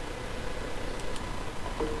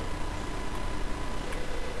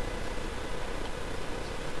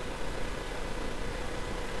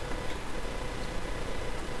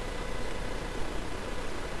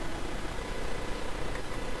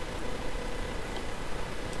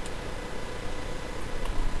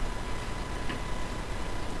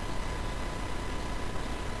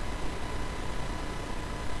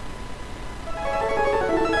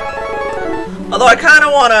 Although I kind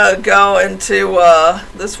of want to go into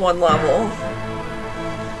this one level,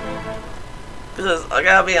 because I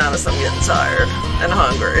gotta be honest, I'm getting tired and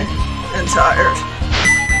hungry and tired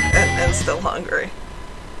and still hungry.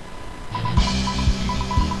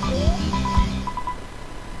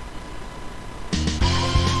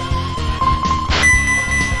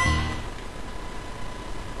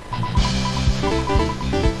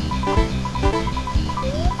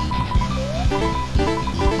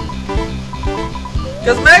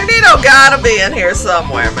 Because Magneto gotta be in here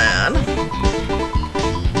somewhere, man.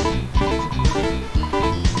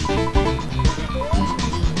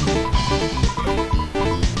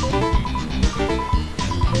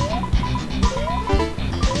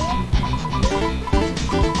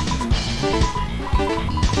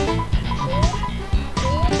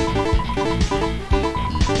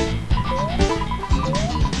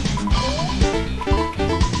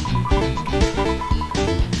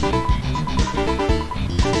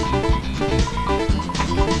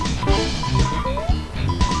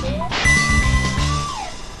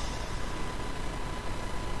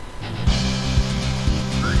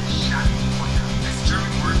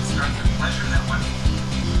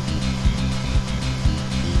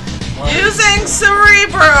 Using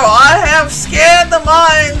Cerebro, I have scanned the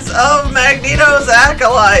minds of Magneto's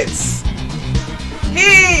acolytes.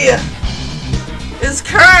 He is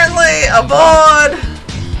currently aboard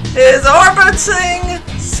his orbiting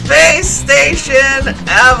space station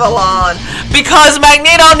Avalon because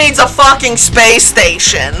Magneto needs a fucking space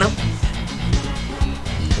station.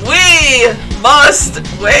 We must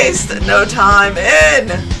waste no time in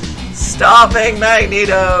stopping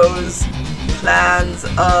Magneto's plans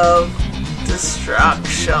of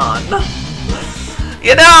destruction.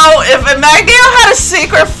 You know, if Magneto had a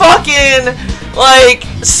secret fucking, like,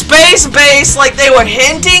 space base like they were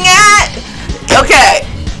hinting at, okay,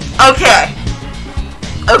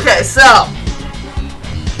 so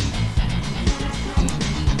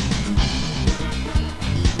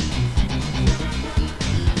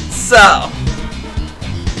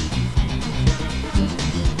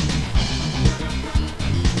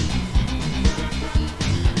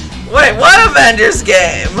wait, what Avengers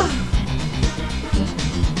game?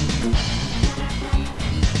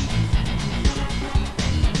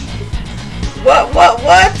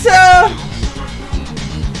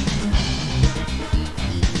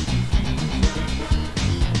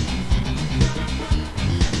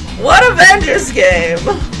 What Avengers game?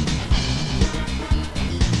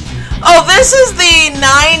 Oh, this is the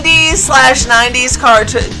 90s/90s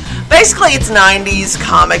cartoon. Basically, it's 90s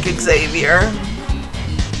comic Xavier.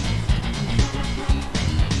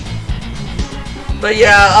 But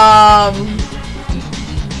yeah,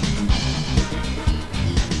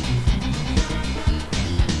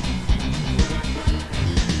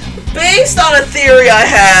 based on a theory I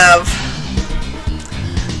have,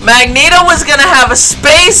 Magneto was gonna have a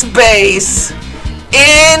space base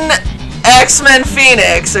in X-Men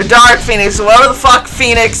Phoenix, or Dark Phoenix, or whatever the fuck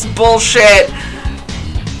Phoenix bullshit,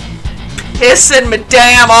 pissing me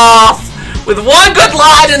damn off with one good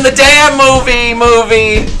line in the damn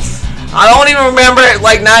movie. I don't even remember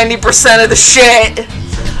like 90% of the shit,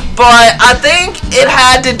 but I think it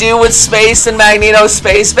had to do with space and Magneto's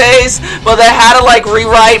space base, but they had to like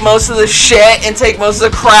rewrite most of the shit and take most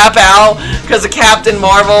of the crap out because of Captain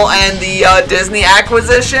Marvel and the Disney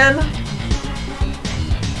acquisition.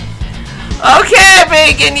 Okay,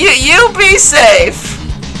 Bacon, you be safe.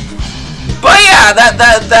 But yeah,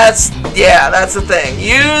 that's the thing.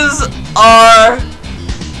 Use our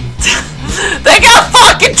they got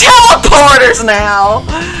fucking teleporters now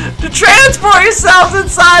to transport yourselves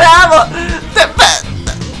inside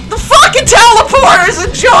the fucking teleporters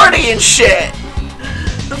and Jordy and shit.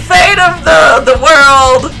 The fate of the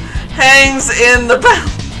world hangs in the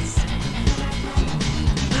balance.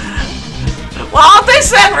 Why don't they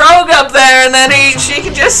send Rogue up there and then she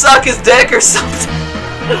can just suck his dick or something?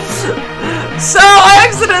 So,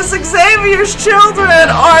 Exodus, Xavier's children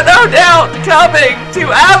are no doubt coming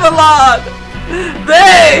to Avalon.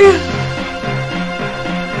 They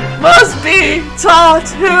must be taught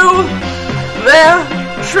who their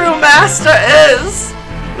true master is.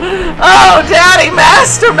 Oh, Daddy,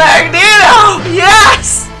 Master Magneto!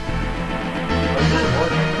 Yes!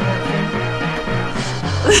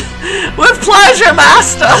 With pleasure,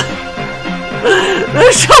 Master!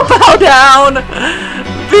 They shall bow down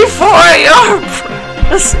before your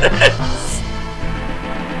presence.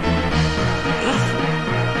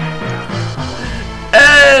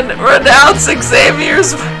 And renounce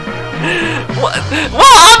Xavier's... Well,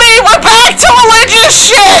 I mean, we're back to religious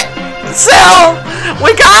shit! So,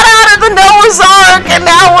 we got out of the Noah's Ark and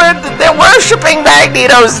now they're worshipping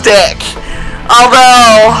Magneto's dick.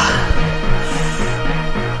 Although...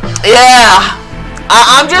 Yeah,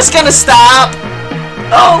 I'm just gonna stop.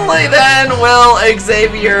 Only then will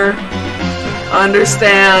Xavier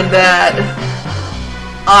understand that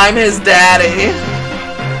I'm his daddy.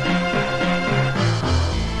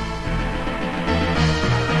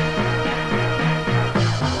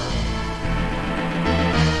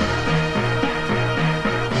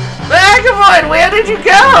 Vagabond, where did you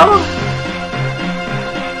go?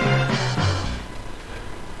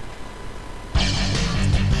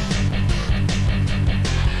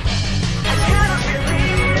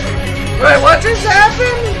 Wait, what just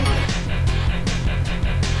happened?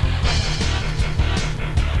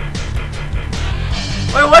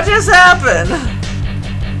 Wait, what just happened?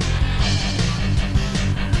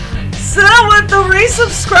 Sal with the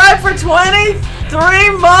resubscribe for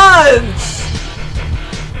 23 months!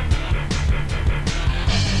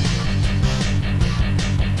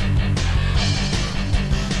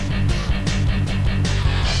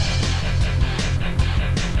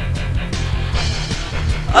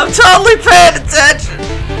 I'm totally paying attention.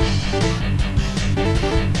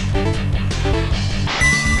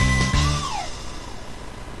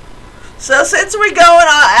 So since we're going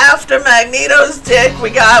after Magneto's dick,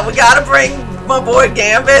 we gotta bring my boy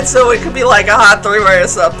Gambit, so it could be like a hot three-way or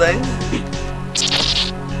something.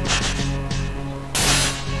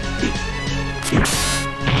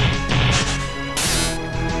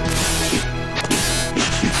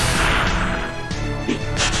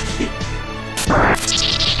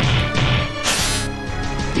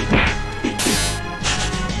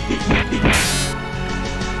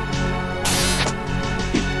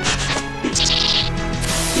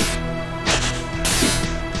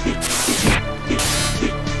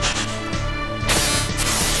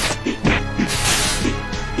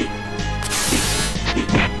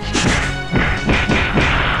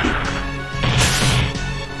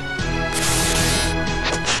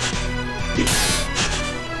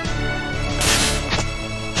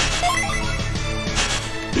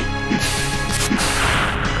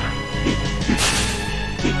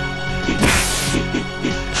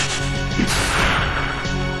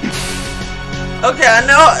 Okay, I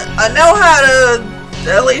know how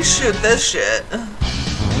to at least shoot this shit.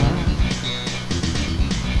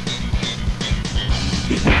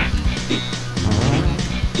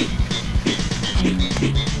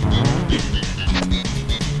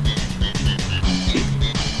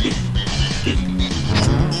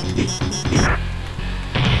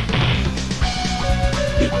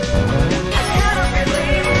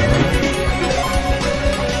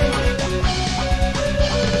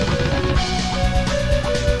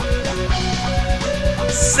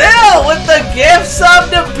 Sale with the gift sub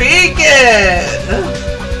to Beacon!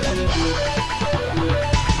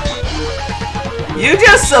 You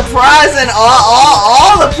just surprising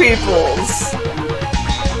all the peoples!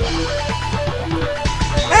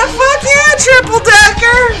 And fuck yeah, Triple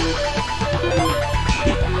Decker!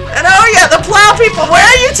 And oh yeah, the plow people, where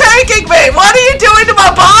are you taking me? What are you doing to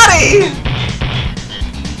my body?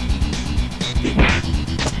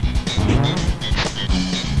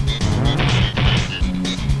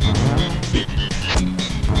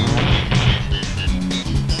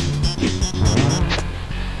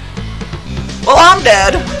 Well, I'm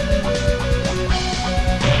dead.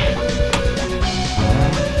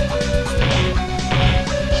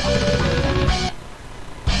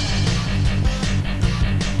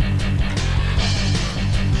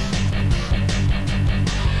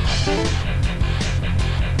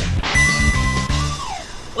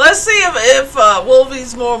 Let's see if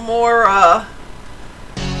Wolvie's more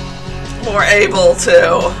able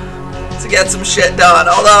to get some shit done.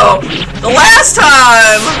 Although the last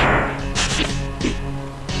time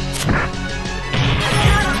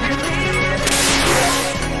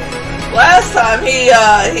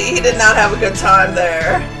he did not have a good time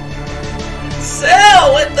there.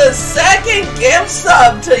 Sale with the second gift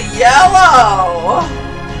sub to Yellow.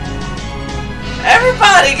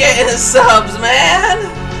 Everybody getting his subs, man.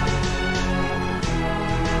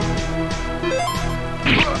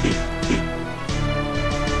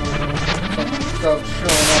 Subs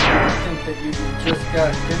showing up and you think that you just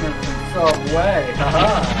got dinner from Subway.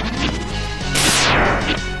 Haha.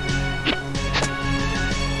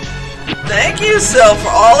 Thank you, Sil, for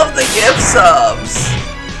all of the gift subs.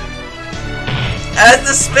 As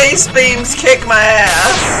the space beams kick my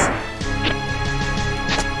ass.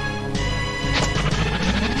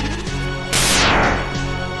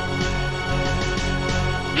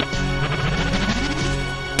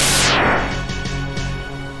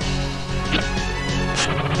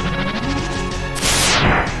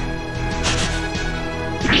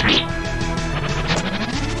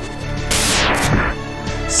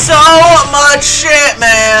 So much shit,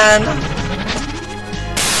 man.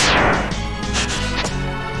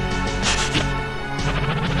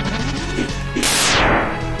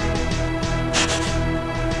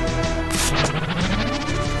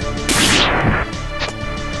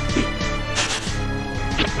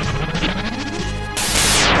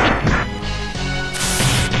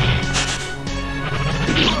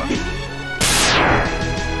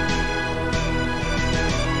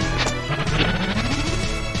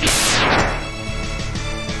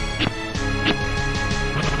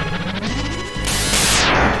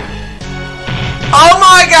 Oh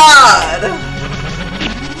my god!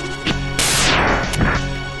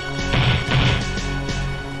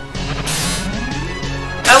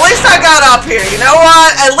 At least I got up here, you know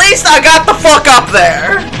what? At least I got the fuck up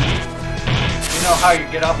there! You know how you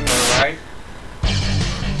get up there, right?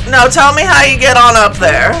 No, tell me how you get on up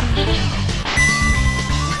there.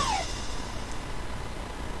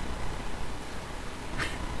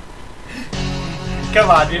 Come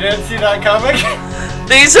on, you didn't see that coming?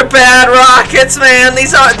 These are bad rockets, man.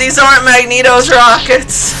 These aren't Magneto's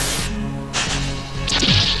rockets.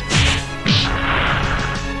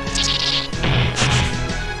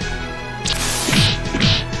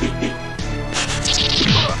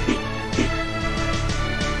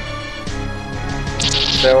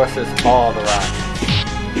 Show us this all the rockets.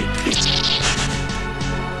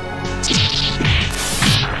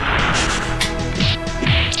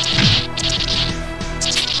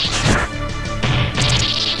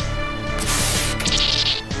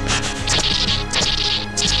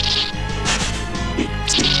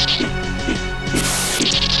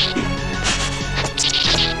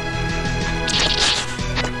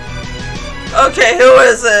 Okay, who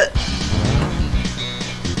is it?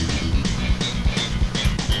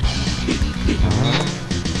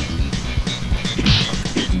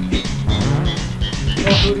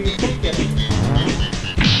 Well, who do you think it is?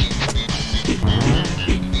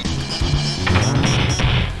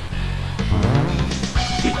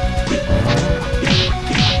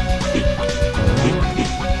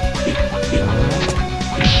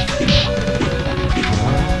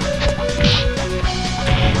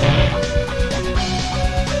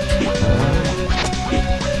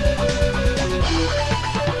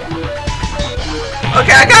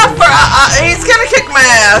 Okay, he's gonna kick my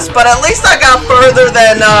ass, but at least I got further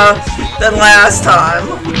than last time.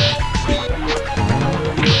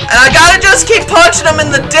 And I gotta just keep punching him in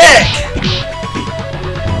the dick.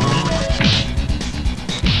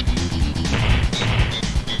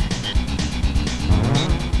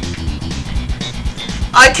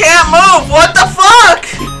 I can't move, what the fuck?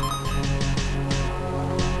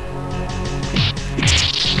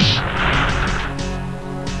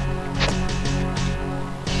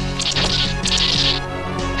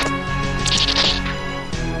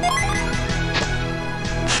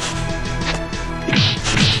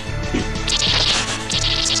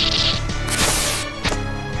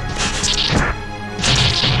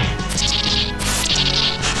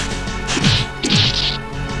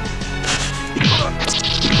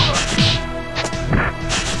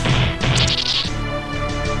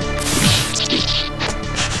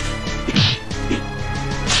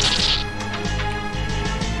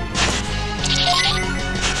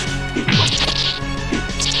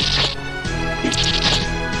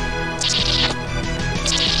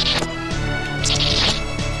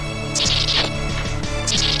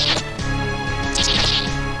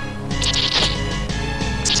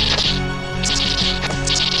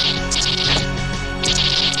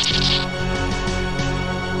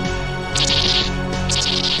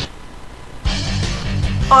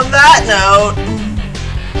 on that note,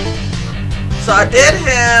 so I did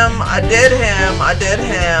him, I did him, I did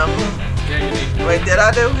him. Wait, did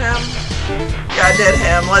I do him? Yeah, I did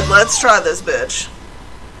him. Let's try this bitch.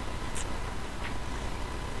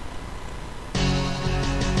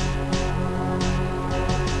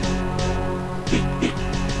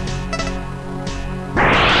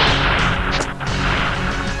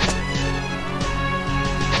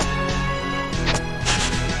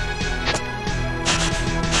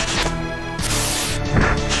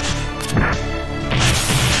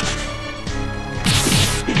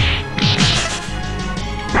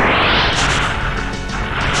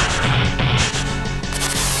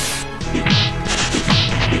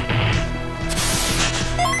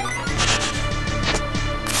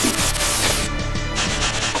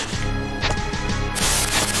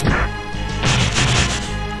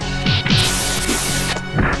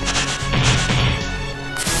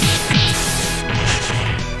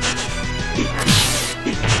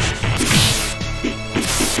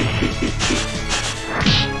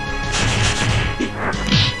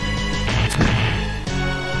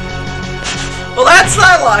 Well, that's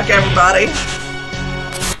Psylocke, everybody.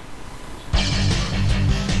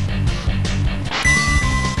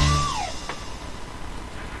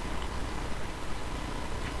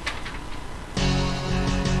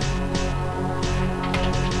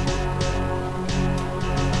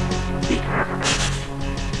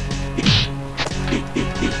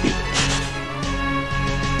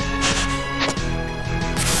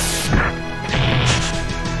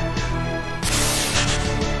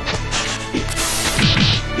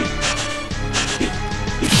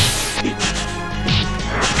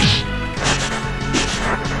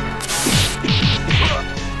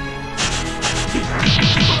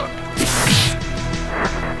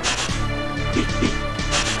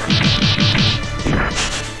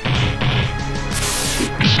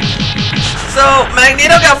 So,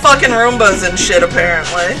 Magneto got fucking Roombas and shit,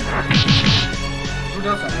 apparently. Who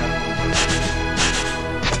doesn't have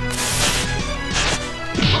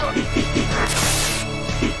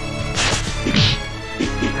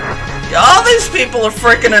Yeah, all these people are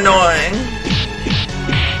freaking annoying.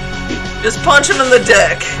 Just punch him in the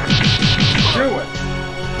dick. Do it.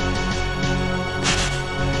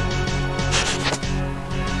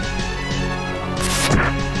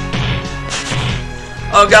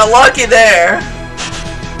 Oh, got lucky there.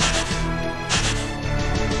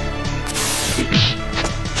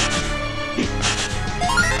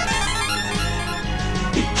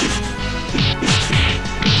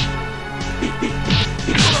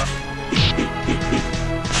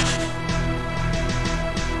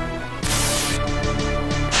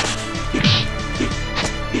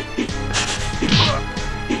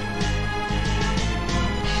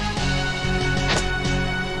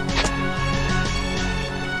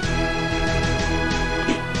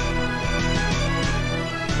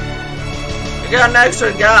 You got an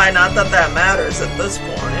extra guy, not that that matters at this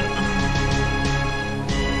point.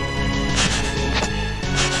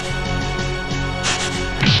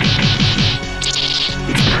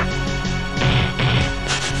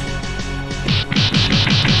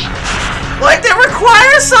 Like, they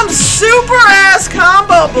require some super ass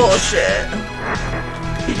combo bullshit.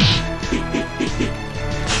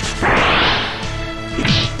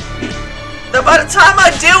 Now by the time I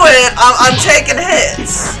do it, I'm taking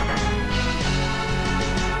hits.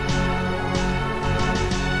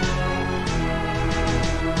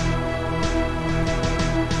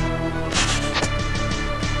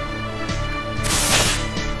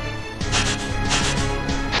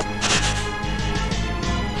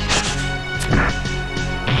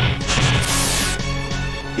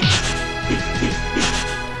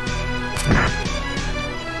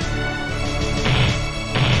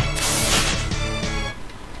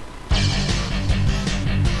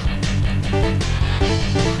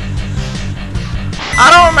 I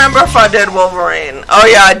don't remember if I did Wolverine. Oh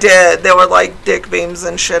yeah, I did. They were like dick beams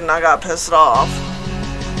and shit and I got pissed off.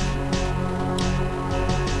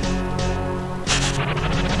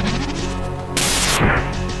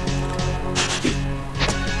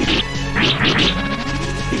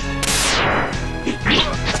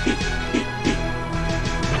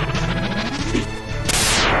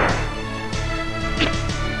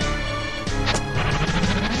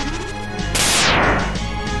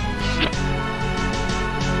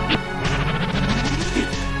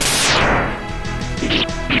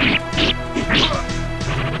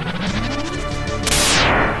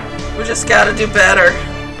 We just gotta do better.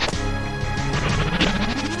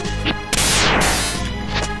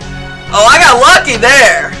 Oh, I got lucky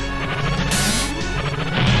there.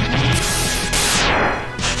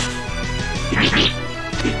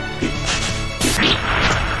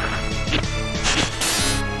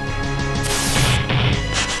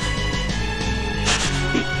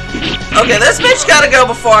 Okay, this bitch gotta go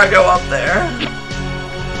before I go up there.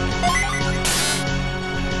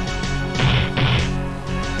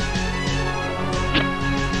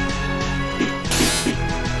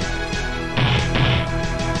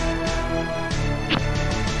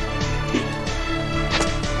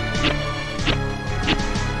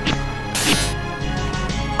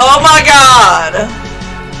 Oh my god!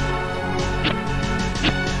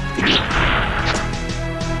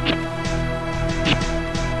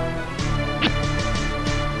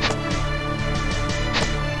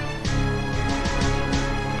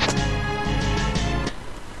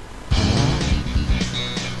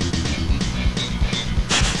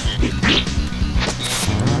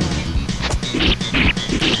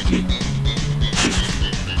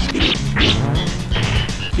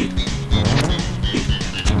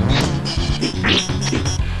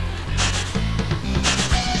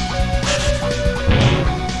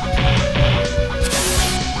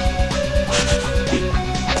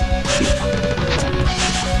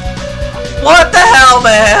 What the hell,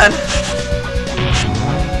 man?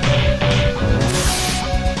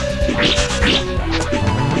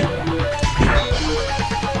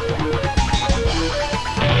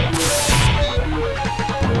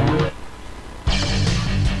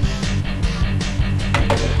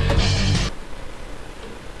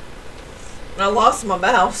 I lost my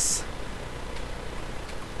mouse.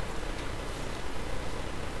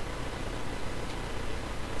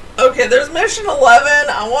 Okay, there's mission 11.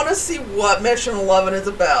 I want to see what mission 11 is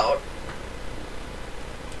about.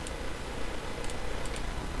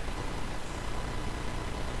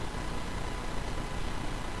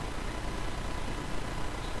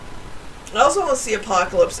 I also want to see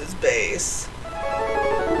Apocalypse's base.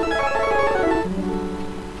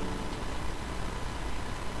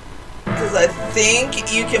 Because I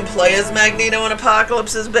think you can play as Magneto in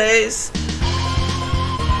Apocalypse's base.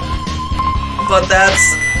 But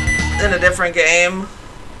that's in a different game.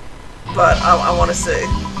 But I want to see.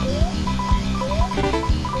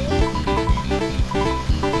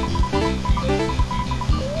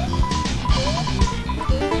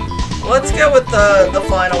 Let's go with the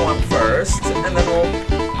final one first, and then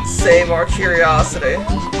we'll save our curiosity.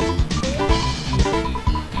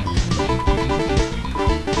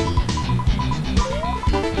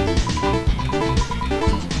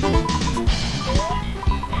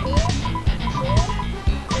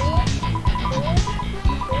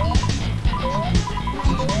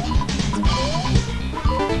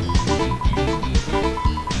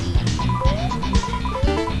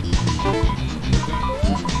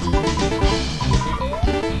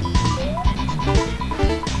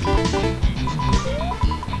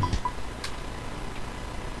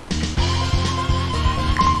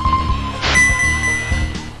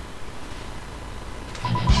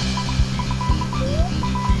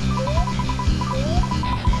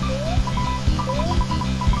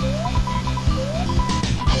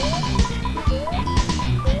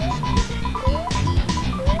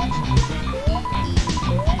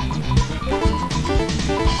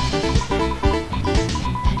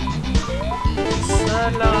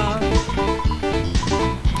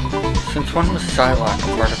 Since when was Psylocke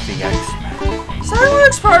a part of the X-Men?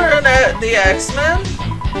 Psylocke's part of the X-Men?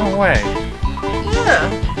 No way.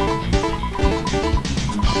 Yeah.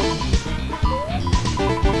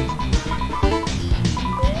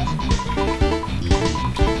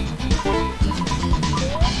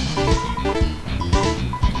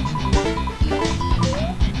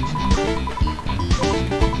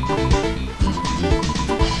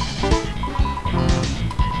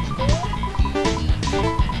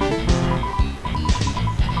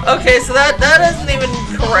 Okay, so that isn't even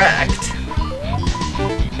correct.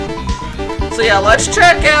 So yeah, let's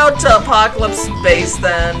check out Apocalypse base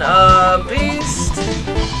then. Beast.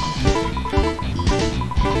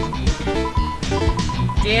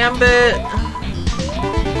 Gambit.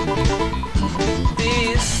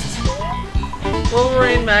 Beast.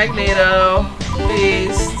 Wolverine, Magneto.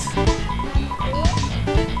 Beast.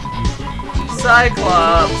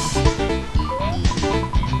 Cyclops.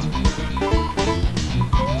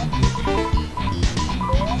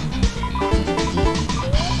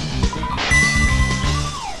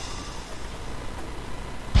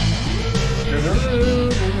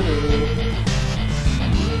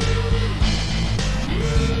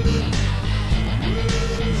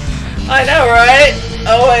 I know, right?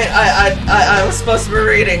 Oh wait, I was supposed to be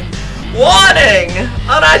reading. Warning!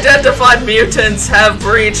 Unidentified mutants have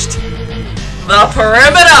breached the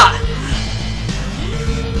perimeter!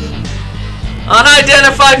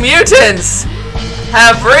 Unidentified mutants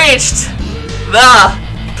have breached the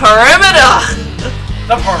perimeter!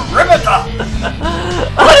 The perimeter!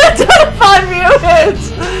 Unidentified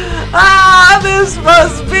mutants! Ah, this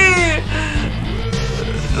must be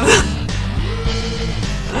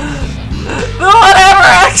the whatever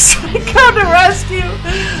X-Men come to rescue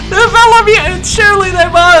the fellow mutants. Surely they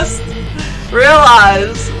must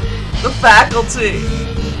realize the faculty,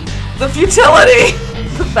 the futility,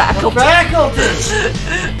 the faculty. The faculty!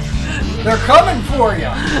 They're coming for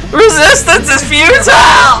you! Resistance is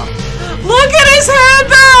futile! Look at his head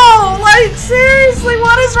though! Like, seriously,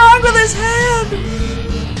 what is wrong with his head?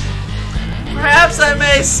 Perhaps I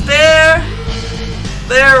may spare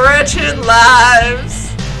their wretched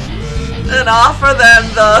lives and offer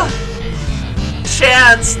them the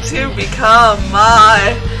chance to become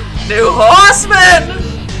my new horsemen!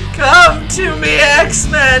 Come to me,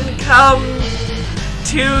 X-Men! Come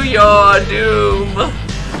to your doom!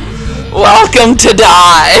 Welcome to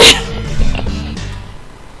die!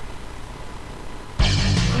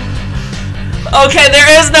 Okay, there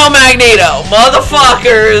is no Magneto.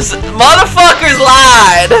 Motherfuckers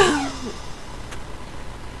lied.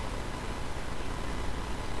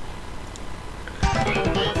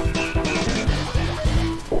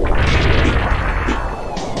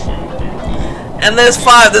 And there's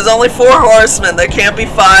 5. There's only 4 horsemen. There can't be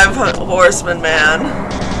 5 horsemen, man.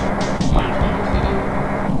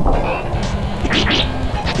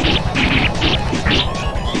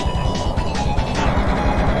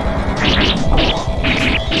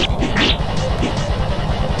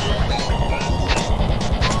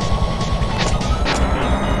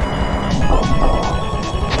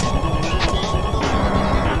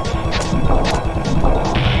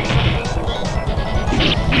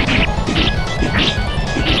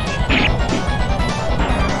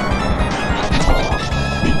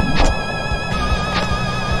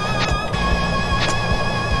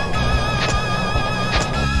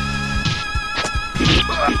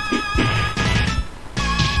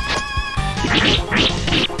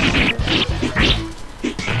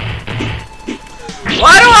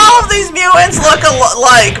 Why do all of these mutants look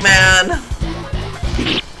alike, man?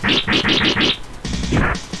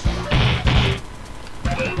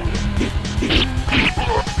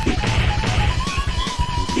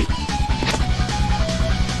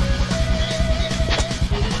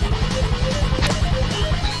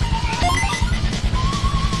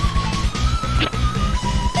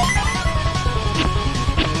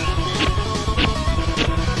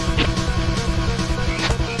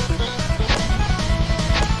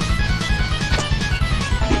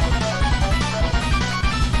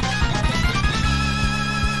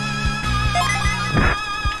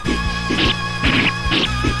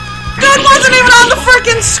 Wasn't even on the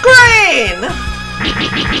frickin' screen!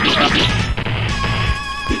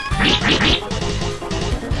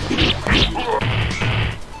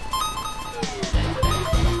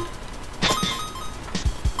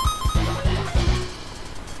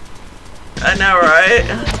 I know, right?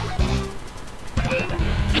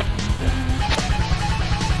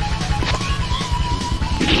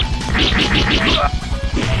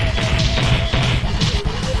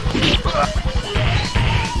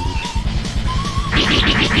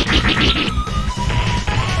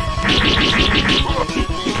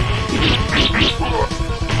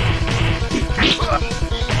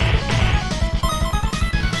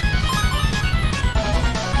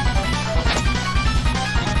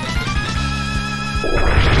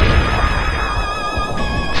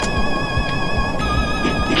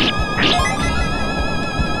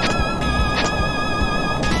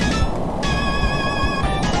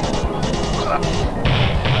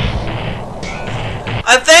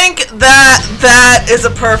 I think that is a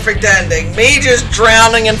perfect ending. Me just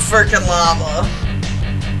drowning in frickin' lava.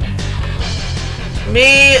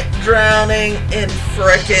 Me drowning in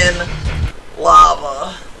frickin'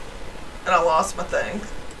 lava. And I lost my thing.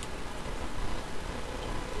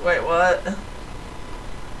 Wait, what?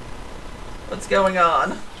 What's going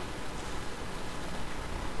on?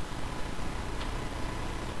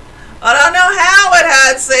 I don't know how it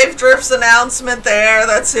had Safe Drift's announcement there.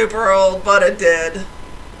 That's super old, but it did.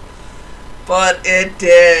 But it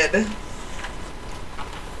did.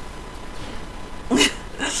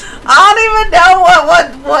 I don't even know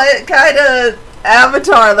what kind of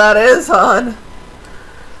avatar that is, hon.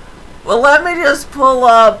 Well, let me just pull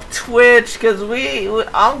up Twitch, because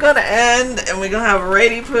I'm gonna end, and we're gonna have a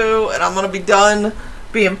Rady Poo, and I'm gonna be done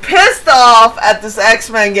being pissed off at this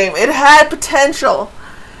X-Men game. It had potential.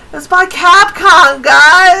 It's by Capcom,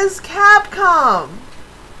 guys! Capcom!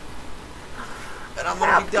 And I'm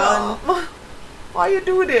gonna be done. Why you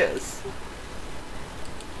do this?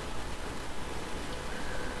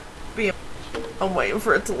 I'm waiting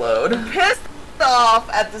for it to load. I'm pissed popped off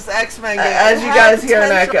at this X-Men game. As you guys hear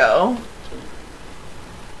an echo.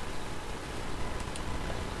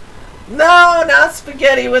 No, not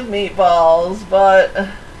spaghetti with meatballs, but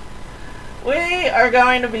we are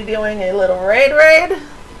going to be doing a little raid.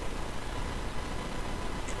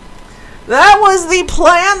 That was the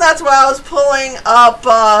plan. That's why I was pulling up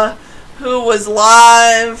who was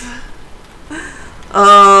live.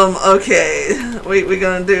 Okay, we're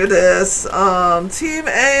gonna do this. Team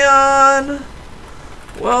Aonn,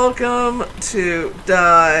 welcome to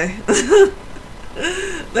die.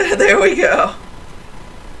 there we go.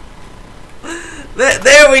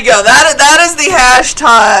 There we go. That is the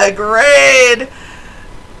hashtag raid.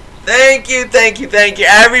 Thank you.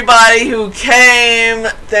 Everybody who came.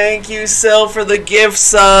 Thank you, Sil, for the gift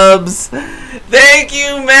subs. Thank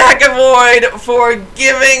you, McAvoid, for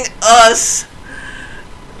giving us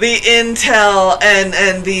the intel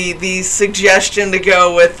and the suggestion to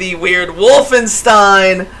go with the weird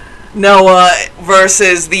Wolfenstein Noah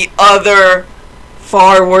versus the other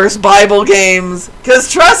far worse Bible games.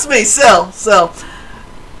 Because trust me, Sil,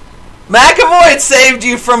 McAvoy saved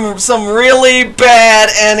you from some really bad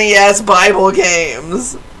NES Bible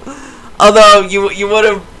games. Although you would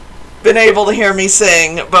have been able to hear me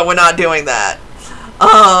sing, but we're not doing that.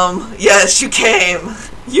 Yes, you came.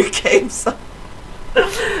 You came so.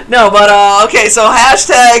 No, but okay, so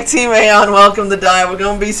hashtag Team Aonn, welcome to die. We're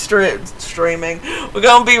gonna be streaming. We're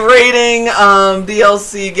gonna be rating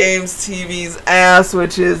DLC Games TV's ass,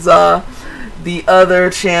 which is the other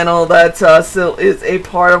channel that Sil is a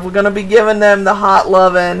part of. We're gonna be giving them the hot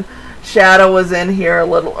lovin'. Shadow was in here a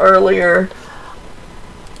little earlier.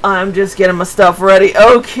 I'm just getting my stuff ready.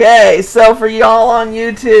 Okay, so for y'all on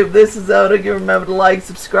YouTube, this is Odogoo. Remember to like,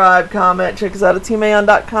 subscribe, comment. Check us out at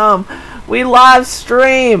teamaonn.com. We live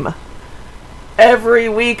stream every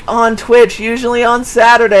week on Twitch, usually on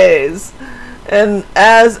Saturdays. And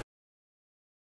as